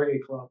biggest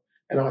reggae club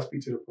and I'll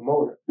speak to the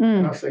promoter.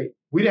 And I'll say,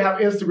 we didn't have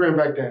Instagram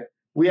back then.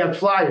 We had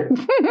flyers.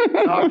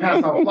 So I'll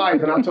pass out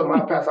flyers. And I told them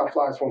I'll pass out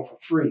flyers for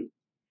free.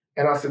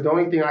 And I said, the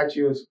only thing I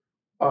choose,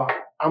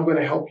 I'm going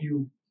to help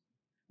you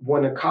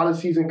when the college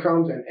season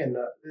comes and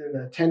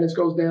the attendance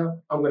goes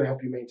down, I'm going to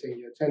help you maintain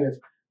your attendance.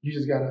 You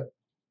just got to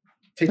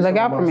take some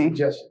of my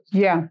suggestions.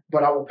 Yeah.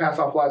 But I will pass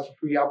out flyers for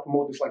free. I'll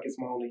promote this like it's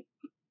my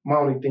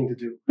only thing to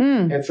do.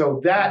 And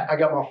so that, I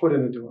got my foot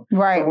in the door.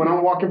 Right. So when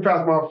I'm walking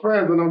past my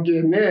friends and I'm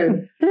getting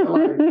in, I'm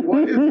like,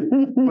 what is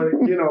it?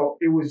 But, you know,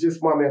 it was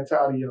just my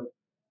mentality of,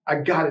 I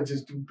got to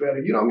just do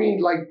better. You know what I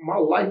mean? Like, my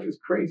life is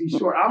crazy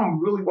short.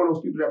 I'm really one of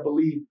those people that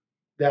believe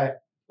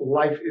that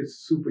life is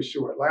super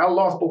short. Like, I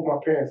lost both my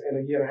parents in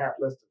a year and a half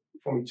less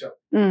from each other.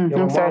 You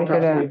know, my mom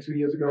passed away 2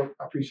 years ago.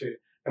 I appreciate it.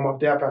 And my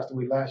dad passed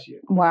away last year.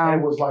 Wow.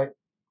 And it was like,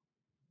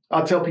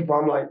 I'll tell people,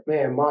 I'm like,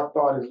 man, my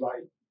thought is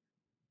like,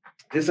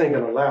 this ain't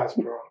going to last,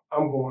 bro.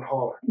 I'm going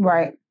hard.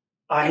 Right.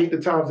 I hate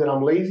the times that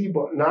I'm lazy,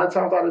 but 9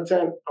 times out of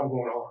 10, I'm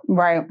going hard.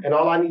 Right. And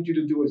all I need you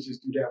to do is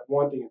just do that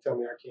one thing and tell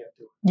me I can't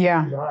do it.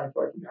 Yeah. You know, all right,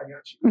 fuck you, I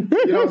got you.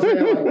 You know what I'm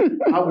saying?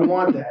 Like, I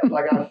want that.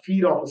 Like, I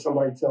feed off of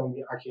somebody telling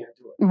me I can't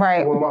do it.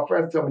 Right. And when my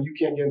friends tell me you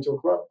can't get into a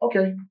club,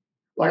 okay.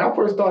 Like, I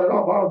first started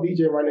off, I was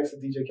DJ right next to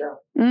DJ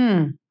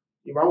Khaled.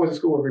 I went to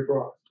school with Rick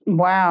Ross.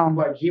 Wow.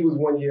 Like, he was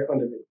 1 year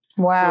under me.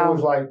 Wow. So it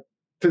was like,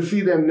 to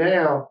see them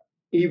now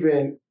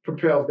even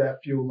propels that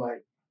fuel,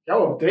 like,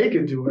 yo, if they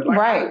could do it. Like,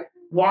 right.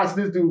 Watch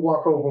this dude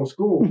walk home from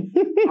school.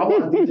 I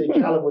watched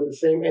DJ Khaled with the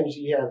same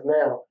energy he has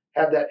now,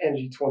 have that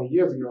energy 20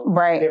 years ago.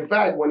 Right. In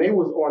fact, when they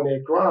was on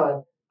their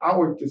grind, I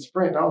worked at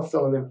Sprint. I was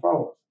selling them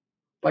phones.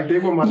 Like, they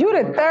were my... You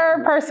the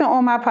third person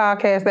on my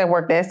podcast that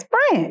worked at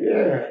Sprint.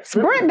 Yeah.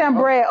 Sprint done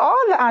bred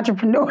all the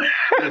entrepreneurs.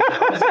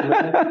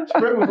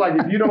 Sprint was like,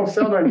 if you don't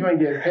sell them, you ain't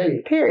getting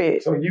paid.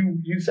 Period. So you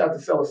used to have to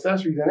sell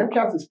accessories. And them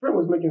cats at Sprint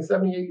was making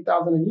 $70,000,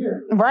 $80,000 a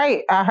year.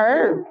 Right. I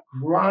heard.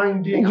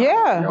 Grinding.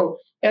 Yeah.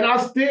 And I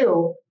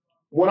still...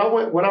 When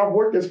I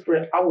worked at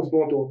Sprint, I was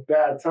going through a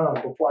bad time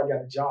before I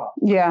got a job.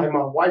 Yeah. And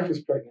my wife was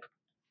pregnant.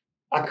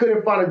 I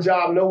couldn't find a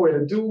job nowhere.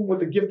 The dude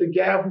with the gift of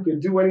gab who could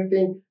do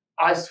anything,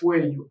 I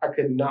swear to you, I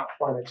could not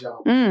find a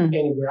job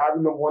anywhere. I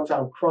remember one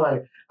time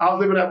crying. I was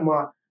living at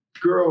my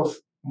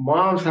girl's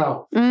mom's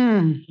house.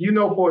 You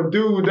know, for a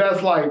dude,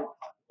 that's like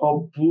a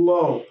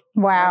blow.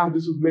 Wow.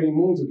 This was many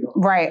moons ago.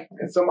 Right.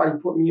 And somebody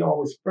put me on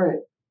with Sprint.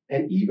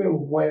 And even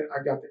when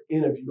I got the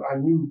interview, I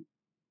knew,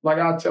 like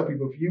I tell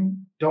people, if you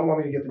don't want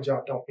me to get the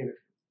job, don't interview.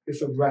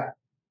 It's a wrap,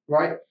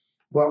 right?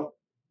 But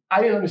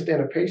I didn't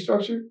understand the pay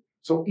structure.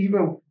 So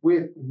even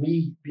with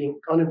me being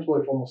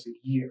unemployed for almost a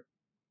year,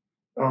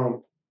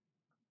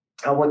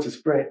 I went to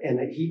Sprint and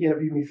he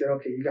interviewed me and said,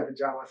 okay, you got the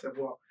job. I said,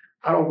 well,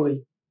 I don't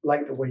really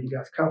like the way you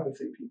guys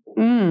compensate people.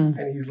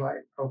 And he's like,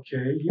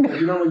 okay. He's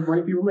like, you know how much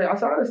money people make? I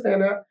said, I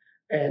understand that.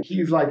 And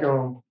he's like,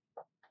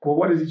 well,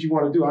 what is it you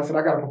want to do? I said,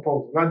 I got a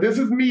proposal. Now, this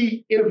is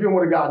me interviewing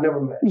with a guy I never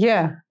met.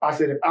 Yeah. I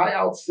said, if I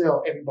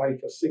outsell everybody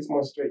for 6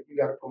 months straight, you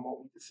got to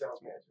promote me to sales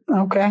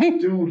manager. Okay.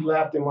 Dude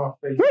laughed in my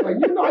face. Like,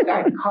 you know, I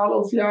got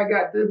Carlos here, I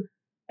got this.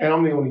 And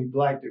I'm the only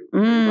black dude.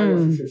 Everybody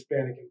else is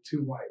Hispanic and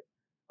 2 white.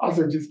 I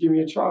said, just give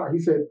me a try. He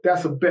said,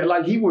 that's a bet.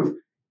 Like, he was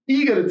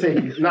eager to take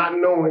it, not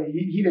knowing,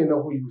 he didn't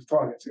know who he was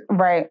talking to.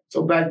 Right.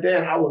 So back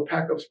then, I would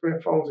pack up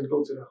Sprint phones and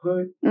go to the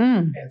hood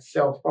and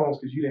sell phones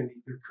because you didn't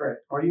need good credit.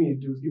 All you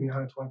need to do is give me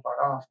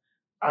 $125.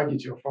 I'll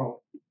get you a phone.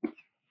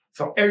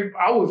 So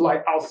I was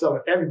like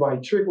outselling everybody.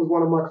 Trick was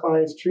one of my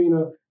clients,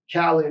 Trina,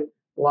 Khaled.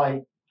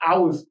 Like, I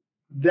was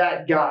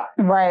that guy.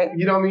 Right.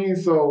 You know what I mean?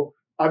 So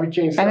I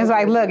became... And it's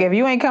like, look, if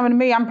you ain't coming to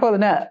me, I'm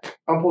pulling up.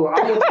 I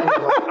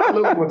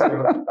literally went to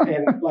the hood.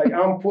 And like,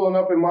 I'm pulling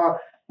up in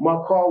my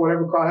car,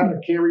 whatever car I had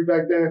to carry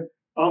back then.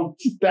 I'm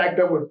stacked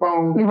up with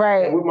phones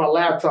and with my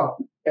laptop.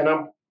 And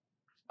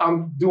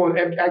I'm doing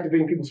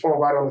activating people's phone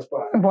right on the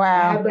spot.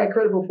 Wow. I had bad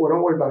credit before.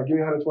 Don't worry about it. Give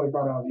me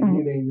 $125.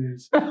 Your name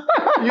is. You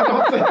know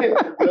what I'm saying?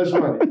 That's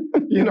money.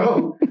 You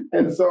know?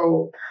 And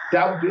so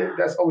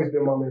that's always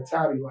been my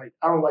mentality. Like,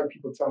 I don't like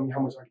people telling me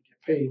how much I can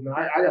get paid. No,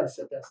 I got to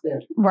set that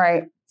standard.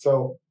 Right.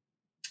 So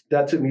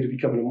that took me to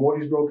becoming a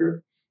mortgage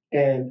broker.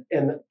 And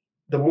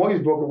the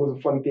mortgage broker was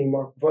a funny thing.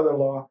 My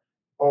brother-in-law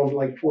owned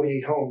like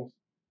 48 homes.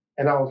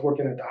 And I was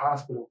working at the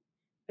hospital.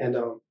 And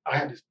I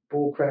had this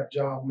bullcrap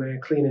job, man,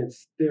 cleaning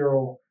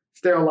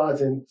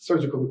sterilizing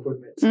surgical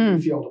equipment. So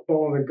you see all the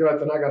bones and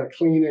guts, and I got to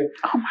clean it.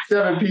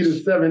 7 feet to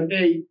 7,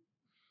 8.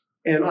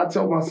 And I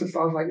told my sister,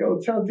 I was like, yo,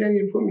 tell Danny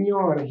to put me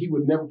on. And he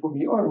would never put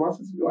me on. And my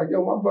sister would be like,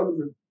 yo, my brother's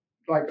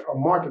like a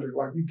marketer.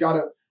 Like, you got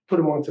to put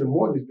him onto the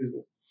mortgage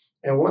business.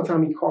 And one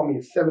time he called me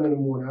at 7 in the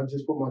morning. I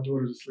just put my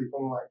daughter to sleep.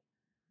 I'm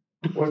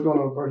like, what's going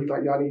on, bro? He's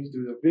like, y'all need to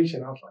do the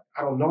eviction. I was like,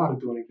 I don't know how to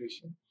do an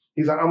eviction.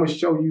 He's like, I'm going to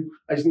show you.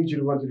 I just need you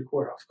to run to the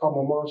courthouse. Called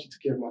my mom. She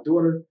took care of my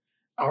daughter.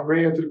 I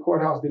ran to the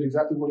courthouse, did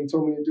exactly what he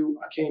told me to do.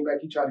 I came back.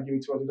 He tried to give me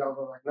 $200. I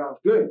was like, nah, I'm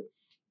good.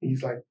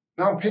 He's like,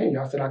 no, I'm paying you.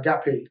 I said, I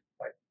got paid.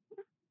 Like,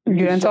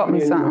 you didn't taught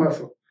me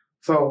something.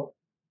 So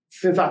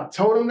since I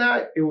told him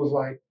that, it was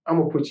like, I'm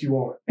going to put you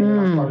on. And then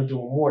I started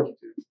doing mortgages.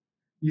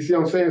 You see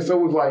what I'm saying? So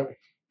it was like,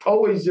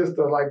 always just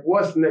like,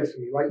 what's next for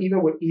me? Like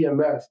even with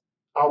EMS,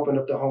 I opened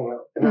up the home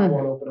health and I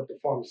want to open up the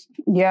pharmacy.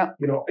 Yeah.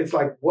 It's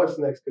like, what's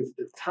next? Because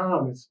the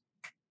time is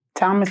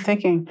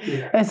ticking.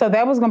 Yeah. And so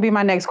that was going to be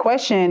my next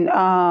question.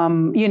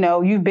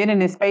 You've been in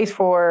this space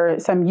for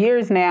some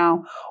years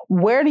now.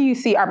 Where do you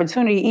see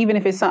opportunity, even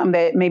if it's something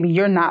that maybe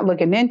you're not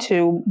looking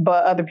into,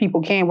 but other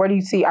people can? Where do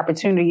you see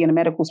opportunity in the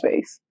medical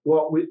space?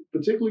 Well,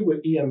 particularly with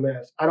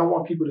EMS, I don't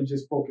want people to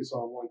just focus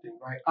on one thing,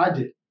 right? I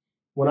did.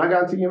 When I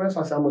got into EMS,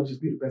 I said, I'm going to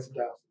just be the best at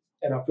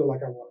dialysis. And I feel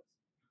like I was.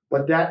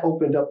 But that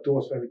opened up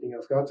doors for everything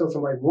else. Because I tell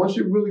somebody, once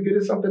you're really good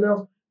at something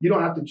else, you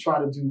don't have to try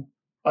to do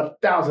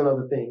 1,000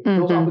 other things. Mm-hmm.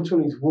 Those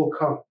opportunities will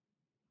come,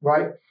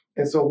 right?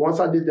 And so once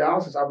I did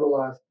dialysis, I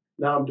realized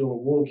now I'm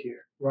doing wound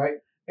care, right?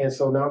 And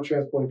so now I'm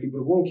transporting people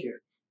to wound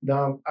care.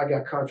 Now I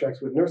got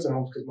contracts with nursing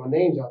homes because my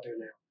name's out there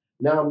now.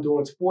 Now I'm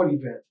doing sport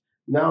events.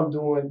 Now I'm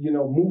doing,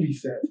 movie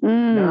sets.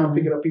 Now I'm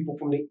picking up people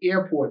from the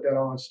airport that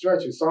are on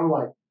stretchers. So I'm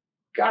like,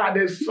 God,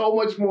 there's so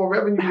much more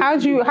revenue.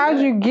 How'd you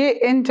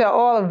get into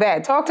all of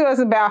that? Talk to us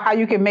about how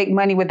you can make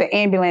money with the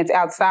ambulance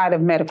outside of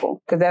medical,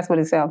 because that's what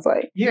it sounds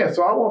like. Yeah,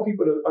 so I want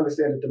people to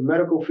understand that the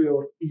medical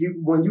field,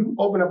 when you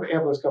open up an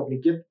ambulance company,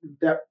 get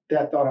that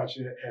thought out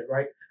your head,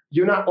 right?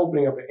 You're not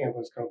opening up an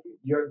ambulance company.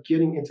 You're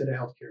getting into the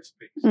healthcare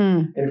space.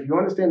 And if you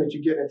understand that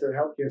you get into the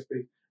healthcare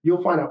space,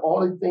 you'll find out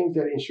all the things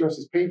that insurance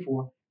is paid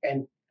for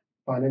and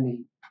find a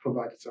need,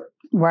 provide the service.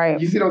 Right.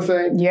 You see what I'm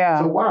saying?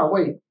 Yeah. So, wow,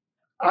 wait.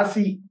 I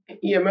see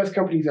EMS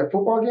companies at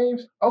football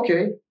games.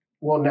 Okay,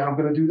 well, now I'm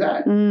going to do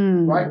that,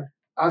 right?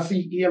 I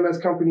see EMS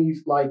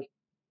companies like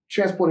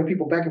transporting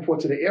people back and forth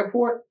to the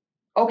airport.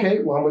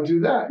 Okay, well, I'm going to do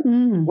that.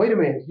 Wait a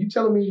minute. You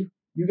telling me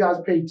you guys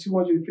pay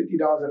 $250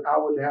 an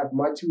hour to have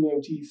my 2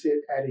 EMTs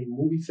sit at a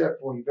movie set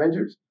for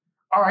Avengers?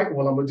 All right,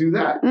 well, I'm going to do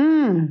that.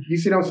 You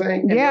see what I'm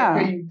saying? And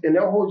yeah.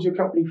 They'll hold your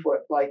company for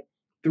like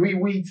 3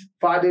 weeks,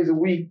 5 days a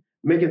week,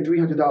 making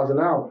 $300 an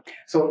hour.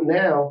 So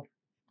now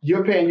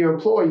you're paying your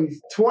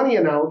employees $20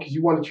 an hour because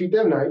you want to treat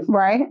them nice.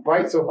 Right.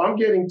 Right? So if I'm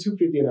getting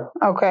 $250 an hour.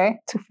 Okay.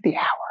 $250 an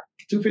hour.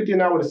 $250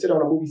 an hour to sit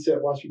on a movie set,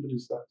 watch people do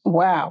stuff.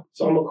 Wow.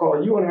 So I'm going to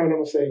call you and her and I'm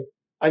going to say,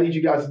 I need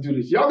you guys to do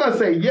this. Y'all going to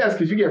say yes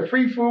because you get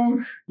free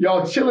food.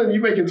 Y'all chilling.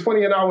 You're making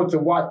 $20 an hour to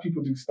watch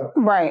people do stuff.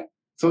 Right.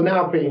 So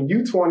now I'm paying you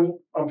 $20.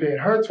 I'm paying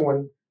her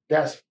 $20.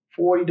 That's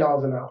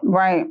 $40 an hour.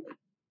 Right.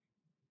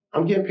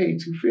 I'm getting paid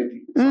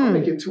 $250. So I'm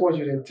making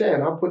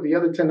 $210. I'll put the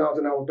other $10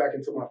 an hour back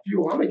into my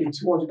fuel. I'm making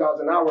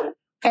 $200 an hour.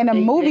 And a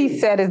movie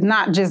set is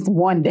not just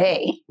one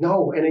day.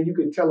 No, and then you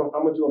could tell them,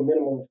 I'm going to do a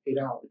minimum of 8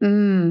 hours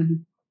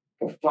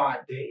for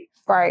 5 days.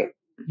 Right.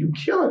 You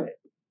killing it.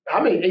 I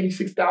made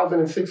 $86,000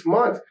 in 6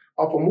 months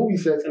off of movie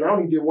sets, and I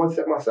only did one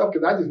set myself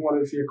because I just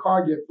wanted to see a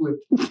car get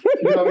flipped. You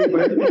know what I mean?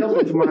 But everything else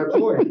went to my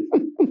employees.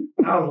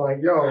 I was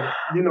like, yo,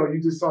 you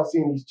just start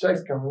seeing these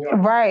checks coming up.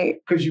 Right.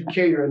 Because you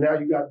cater, and now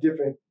you got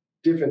different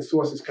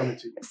sources coming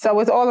to you. So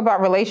it's all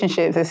about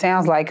relationships, it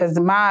sounds like. Because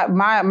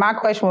my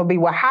question would be,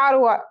 well,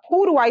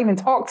 who do I even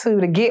talk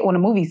to get on a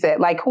movie set?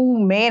 Like, who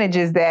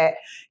manages that?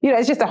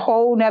 It's just a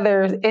whole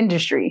nother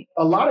industry.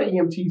 A lot of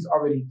EMTs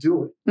already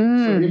do it.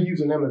 So they're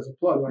using them as a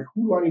plug. Like,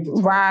 who do I need to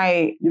talk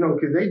to?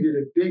 Because they did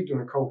it big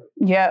during COVID.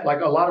 Yeah.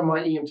 Like, a lot of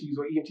my EMTs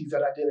or EMTs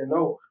that I didn't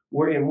know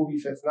were in movie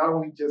sets, not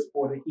only just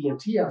for the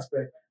EMT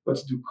aspect, but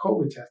to do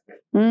COVID testing.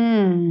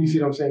 You see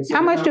what I'm saying? So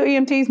how much do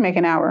EMTs make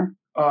an hour?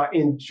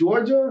 In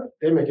Georgia,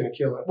 they're making a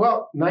killing.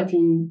 Well,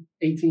 $19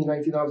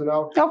 an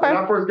hour. Okay. When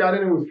I first got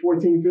in, it was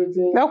 $14,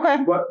 $15. Okay.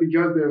 But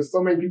because there's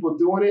so many people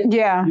doing it, you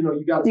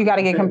got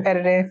to get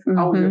competitive.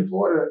 I was in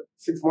Florida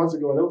 6 months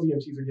ago, and those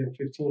EMTs are getting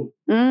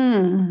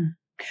 $15.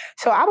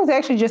 So I was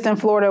actually just in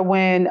Florida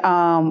when,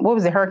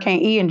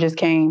 Hurricane Ian just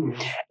came.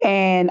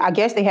 And I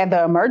guess they had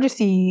the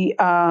emergency,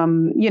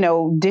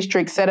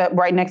 district set up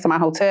right next to my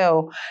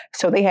hotel.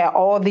 So they had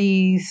all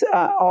these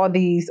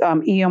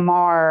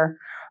EMR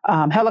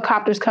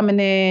helicopters coming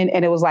in,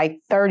 and it was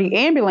like 30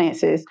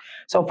 ambulances.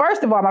 So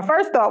first of all, my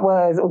first thought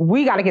was,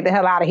 we got to get the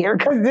hell out of here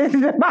because this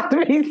is about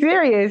to be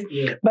serious.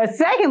 Yeah. But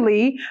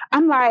secondly,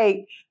 I'm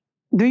like,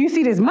 do you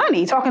see this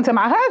money? Talking to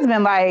my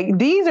husband, like,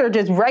 these are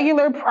just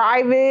regular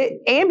private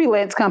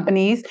ambulance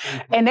companies,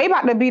 and they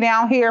about to be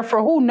down here for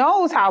who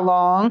knows how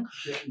long.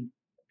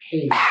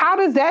 How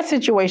does that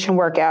situation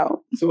work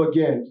out? So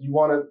again, you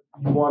want to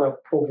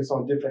focus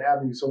on different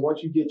avenues. So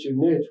once you get your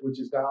niche, which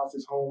is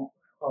dialysis, home,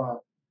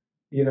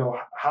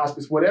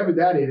 hospice, whatever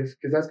that is,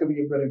 because that's going to be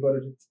your bread and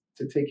butter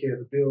to take care of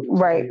the bills and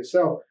take care of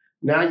yourself.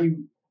 Now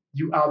you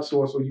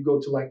outsource or you go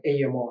to like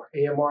AMR.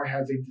 AMR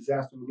has a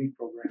disaster relief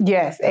program.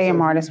 Yes,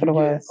 and AMR, that's what it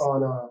was.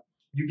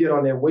 You get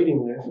on their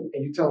waiting list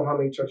and you tell them how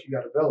many trucks you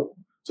got available.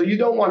 So you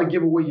don't want to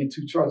give away your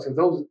 2 trucks because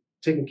those are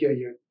taking care of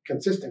your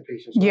consistent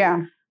patients. Right?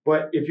 Yeah.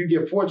 But if you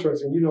get 4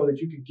 trucks and you know that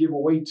you could give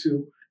away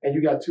 2 and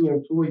you got 2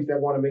 employees that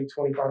want to make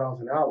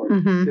 $25 an hour,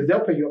 because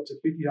they'll pay you up to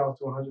 $50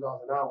 to $100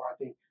 an hour, I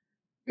think,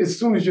 as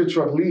soon as your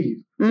truck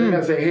leaves. So they're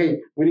going to say,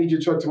 hey, we need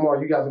your truck tomorrow.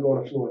 You guys are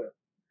going to Florida.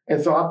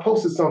 And so I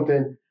posted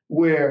something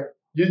where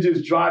you're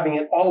just driving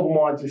and all of them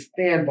are just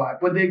standby,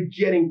 but they're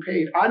getting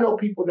paid. I know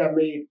people that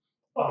made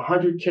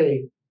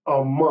 $100K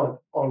a month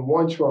on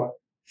 1 truck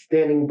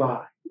standing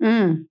by.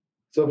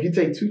 So if you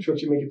take 2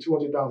 trucks, you're making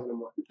 $200,000 a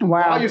month.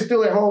 Wow. While you're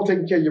still at home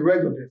taking care of your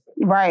regular business.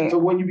 Right. So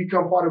when you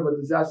become part of a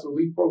disaster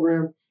relief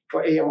program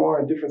for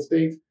AMR in different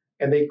states,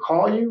 and they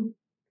call you,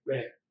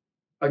 man,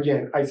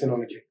 again, icing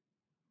on the cake.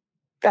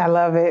 I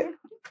love it.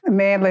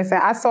 Man, listen,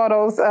 I saw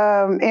those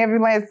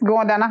ambulance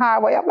going down the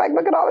highway. I'm like,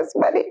 look at all this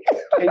money.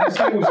 And you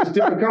see it was just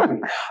different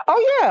companies.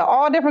 Oh, yeah.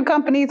 All different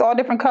companies, all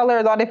different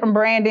colors, all different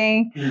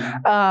branding.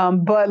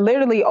 But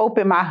literally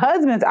opened my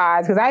husband's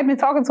eyes because I had been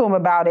talking to him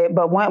about it.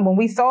 But when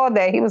we saw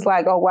that, he was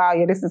like, oh, wow,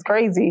 yeah, this is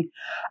crazy.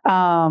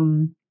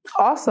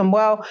 Awesome.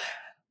 Well,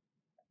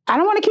 I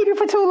don't want to keep you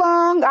for too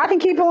long. I can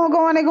keep on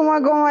going and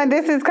going.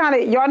 This is kind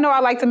of, y'all know I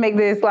like to make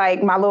this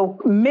like my little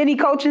mini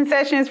coaching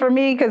sessions for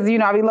me because, you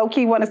know, I be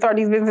low-key want to start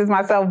these businesses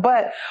myself.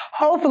 But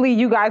hopefully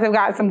you guys have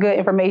got some good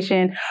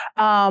information.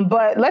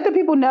 But let the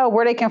people know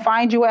where they can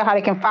find you at, how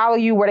they can follow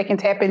you, where they can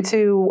tap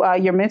into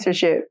your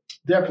mentorship.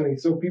 Definitely.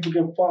 So people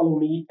can follow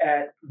me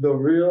at The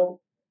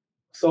Real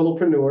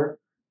Solopreneur.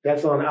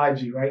 That's on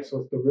IG, right?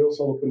 So it's The Real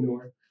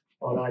Solopreneur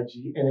on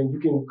IG. And then you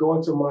can go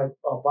into my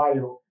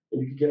bio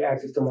and you can get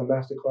access to my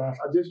masterclass.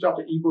 I just dropped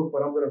an ebook,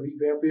 but I'm going to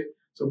revamp it.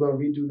 So I'm going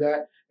to redo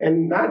that.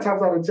 And 9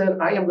 times out of 10,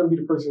 I am going to be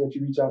the person that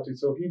you reach out to.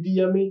 So if you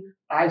DM me,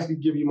 I actually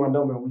give you my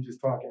number and we just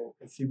talk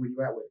and see where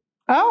you're at with it.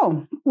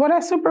 Oh, well,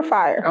 that's super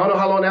fire. I don't know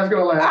how long that's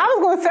going to last. I was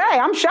going to say,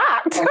 I'm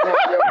shocked.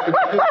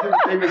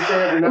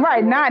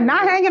 Right,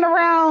 not hanging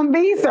around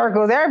these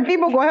circles. There are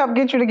people going to help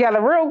get you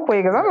together real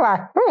quick. Because I'm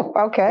like, oh,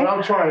 okay. But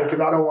I'm trying because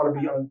I don't want to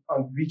be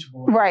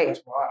unreachable. Right.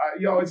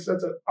 It's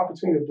such an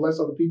opportunity to bless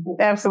other people.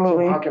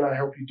 Absolutely. So how can I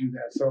help you do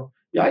that? So,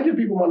 yeah, I give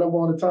people my number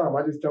all the time.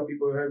 I just tell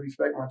people, hey,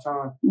 respect my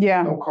time.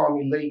 Yeah. Don't call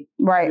me late.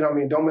 Right. You know what I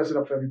mean? Don't mess it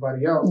up for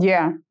everybody else.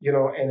 Yeah. You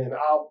know, and then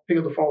I'll pick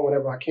up the phone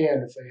whenever I can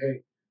and say,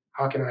 hey,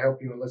 how can I help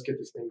you? And let's get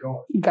this thing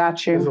going.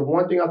 Got you. Because the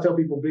one thing I tell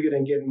people bigger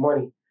than getting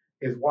money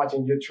is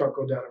watching your truck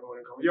go down the road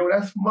and go, yo,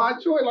 that's my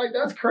joy. Like,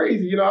 that's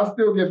crazy. You know, I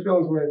still get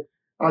feelings when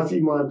I see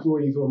my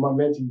employees or my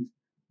mentees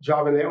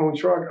driving their own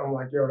truck. I'm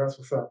like, yo, that's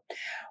what's up.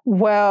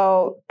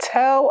 Well,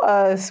 tell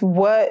us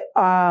what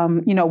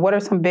are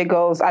some big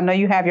goals? I know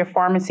you have your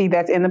pharmacy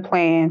that's in the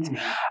plans.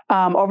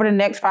 Over the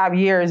next 5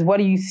 years, what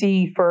do you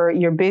see for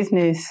your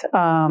business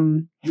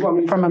from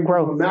a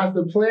growth? My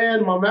master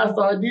plan, my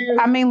master idea?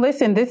 I mean,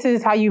 listen, this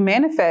is how you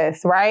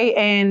manifest, right?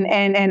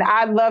 And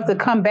I'd love to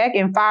come back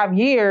in 5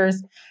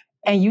 years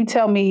and you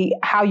tell me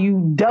how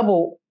you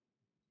double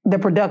the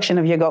production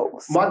of your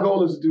goals. My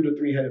goal is to do the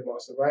 3-headed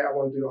monster, right? I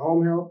want to do the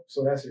home health,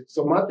 so that's it.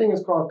 So my thing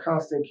is called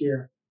Constant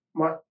Care,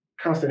 my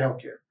Constant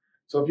Healthcare.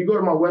 So if you go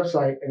to my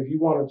website, and if you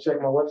want to check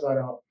my website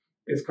out,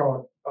 it's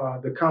called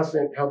the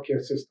Constant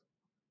Healthcare System,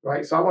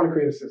 right? So I want to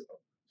create a system.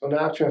 So now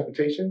I have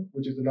transportation,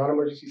 which is the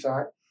non-emergency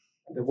side,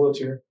 the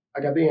wheelchair.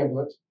 I got the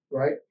ambulance,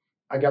 right?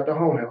 I got the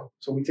home health.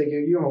 So we take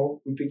care of your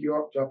home, we pick you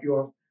up, drop you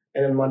off,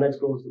 and then my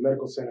next goal is the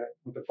medical center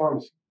with the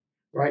pharmacy,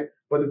 right?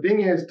 But the thing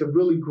is to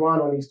really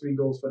grind on these 3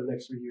 goals for the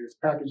next 3 years,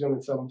 package them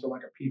and sell them to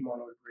like a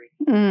Piedmont or a Grady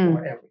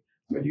or Emory.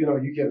 So, you know,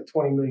 you get a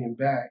 20 million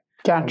bag.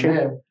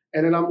 Gotcha.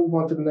 And then I move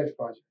on to the next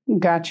project.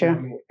 Gotcha. You know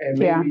what I mean? And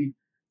maybe,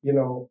 you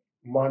know,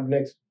 my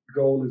next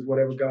goal is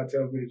whatever God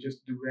tells me to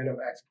just do random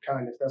acts of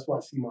kindness. That's why I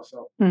see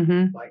myself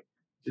like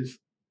just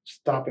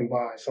stopping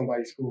by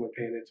somebody's school and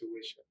paying their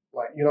tuition.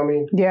 Like, you know what I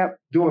mean? Yep.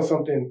 Doing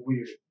something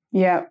weird.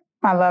 Yep.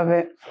 I love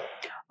it.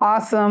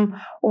 Awesome.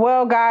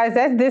 Well, guys,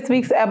 that's this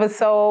week's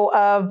episode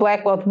of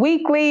Black Wealth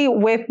Weekly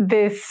with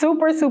this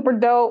super, super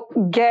dope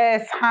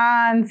guest,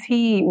 Hans.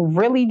 He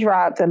really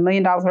dropped $1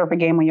 million worth of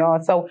game on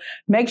y'all. So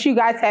make sure you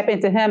guys tap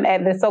into him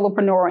at The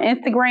Solopreneur on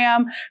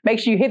Instagram. Make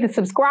sure you hit the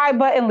subscribe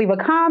button, leave a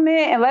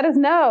comment, and let us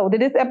know. Did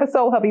this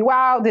episode help you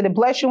out? Did it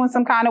bless you in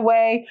some kind of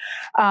way?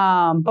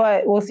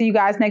 But we'll see you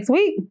guys next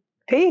week.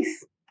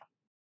 Peace.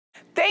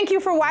 Thank you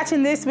for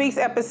watching this week's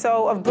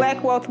episode of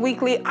Black Wealth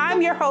Weekly. I'm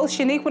your host,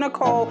 Shaniqua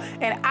Nicole,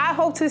 and I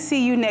hope to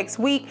see you next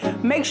week.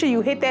 Make sure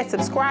you hit that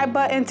subscribe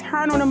button,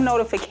 turn on them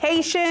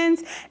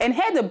notifications, and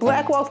head to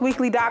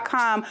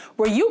blackwealthweekly.com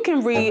where you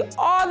can read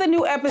all the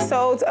new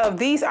episodes of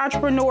These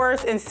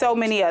Entrepreneurs and so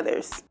many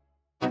others.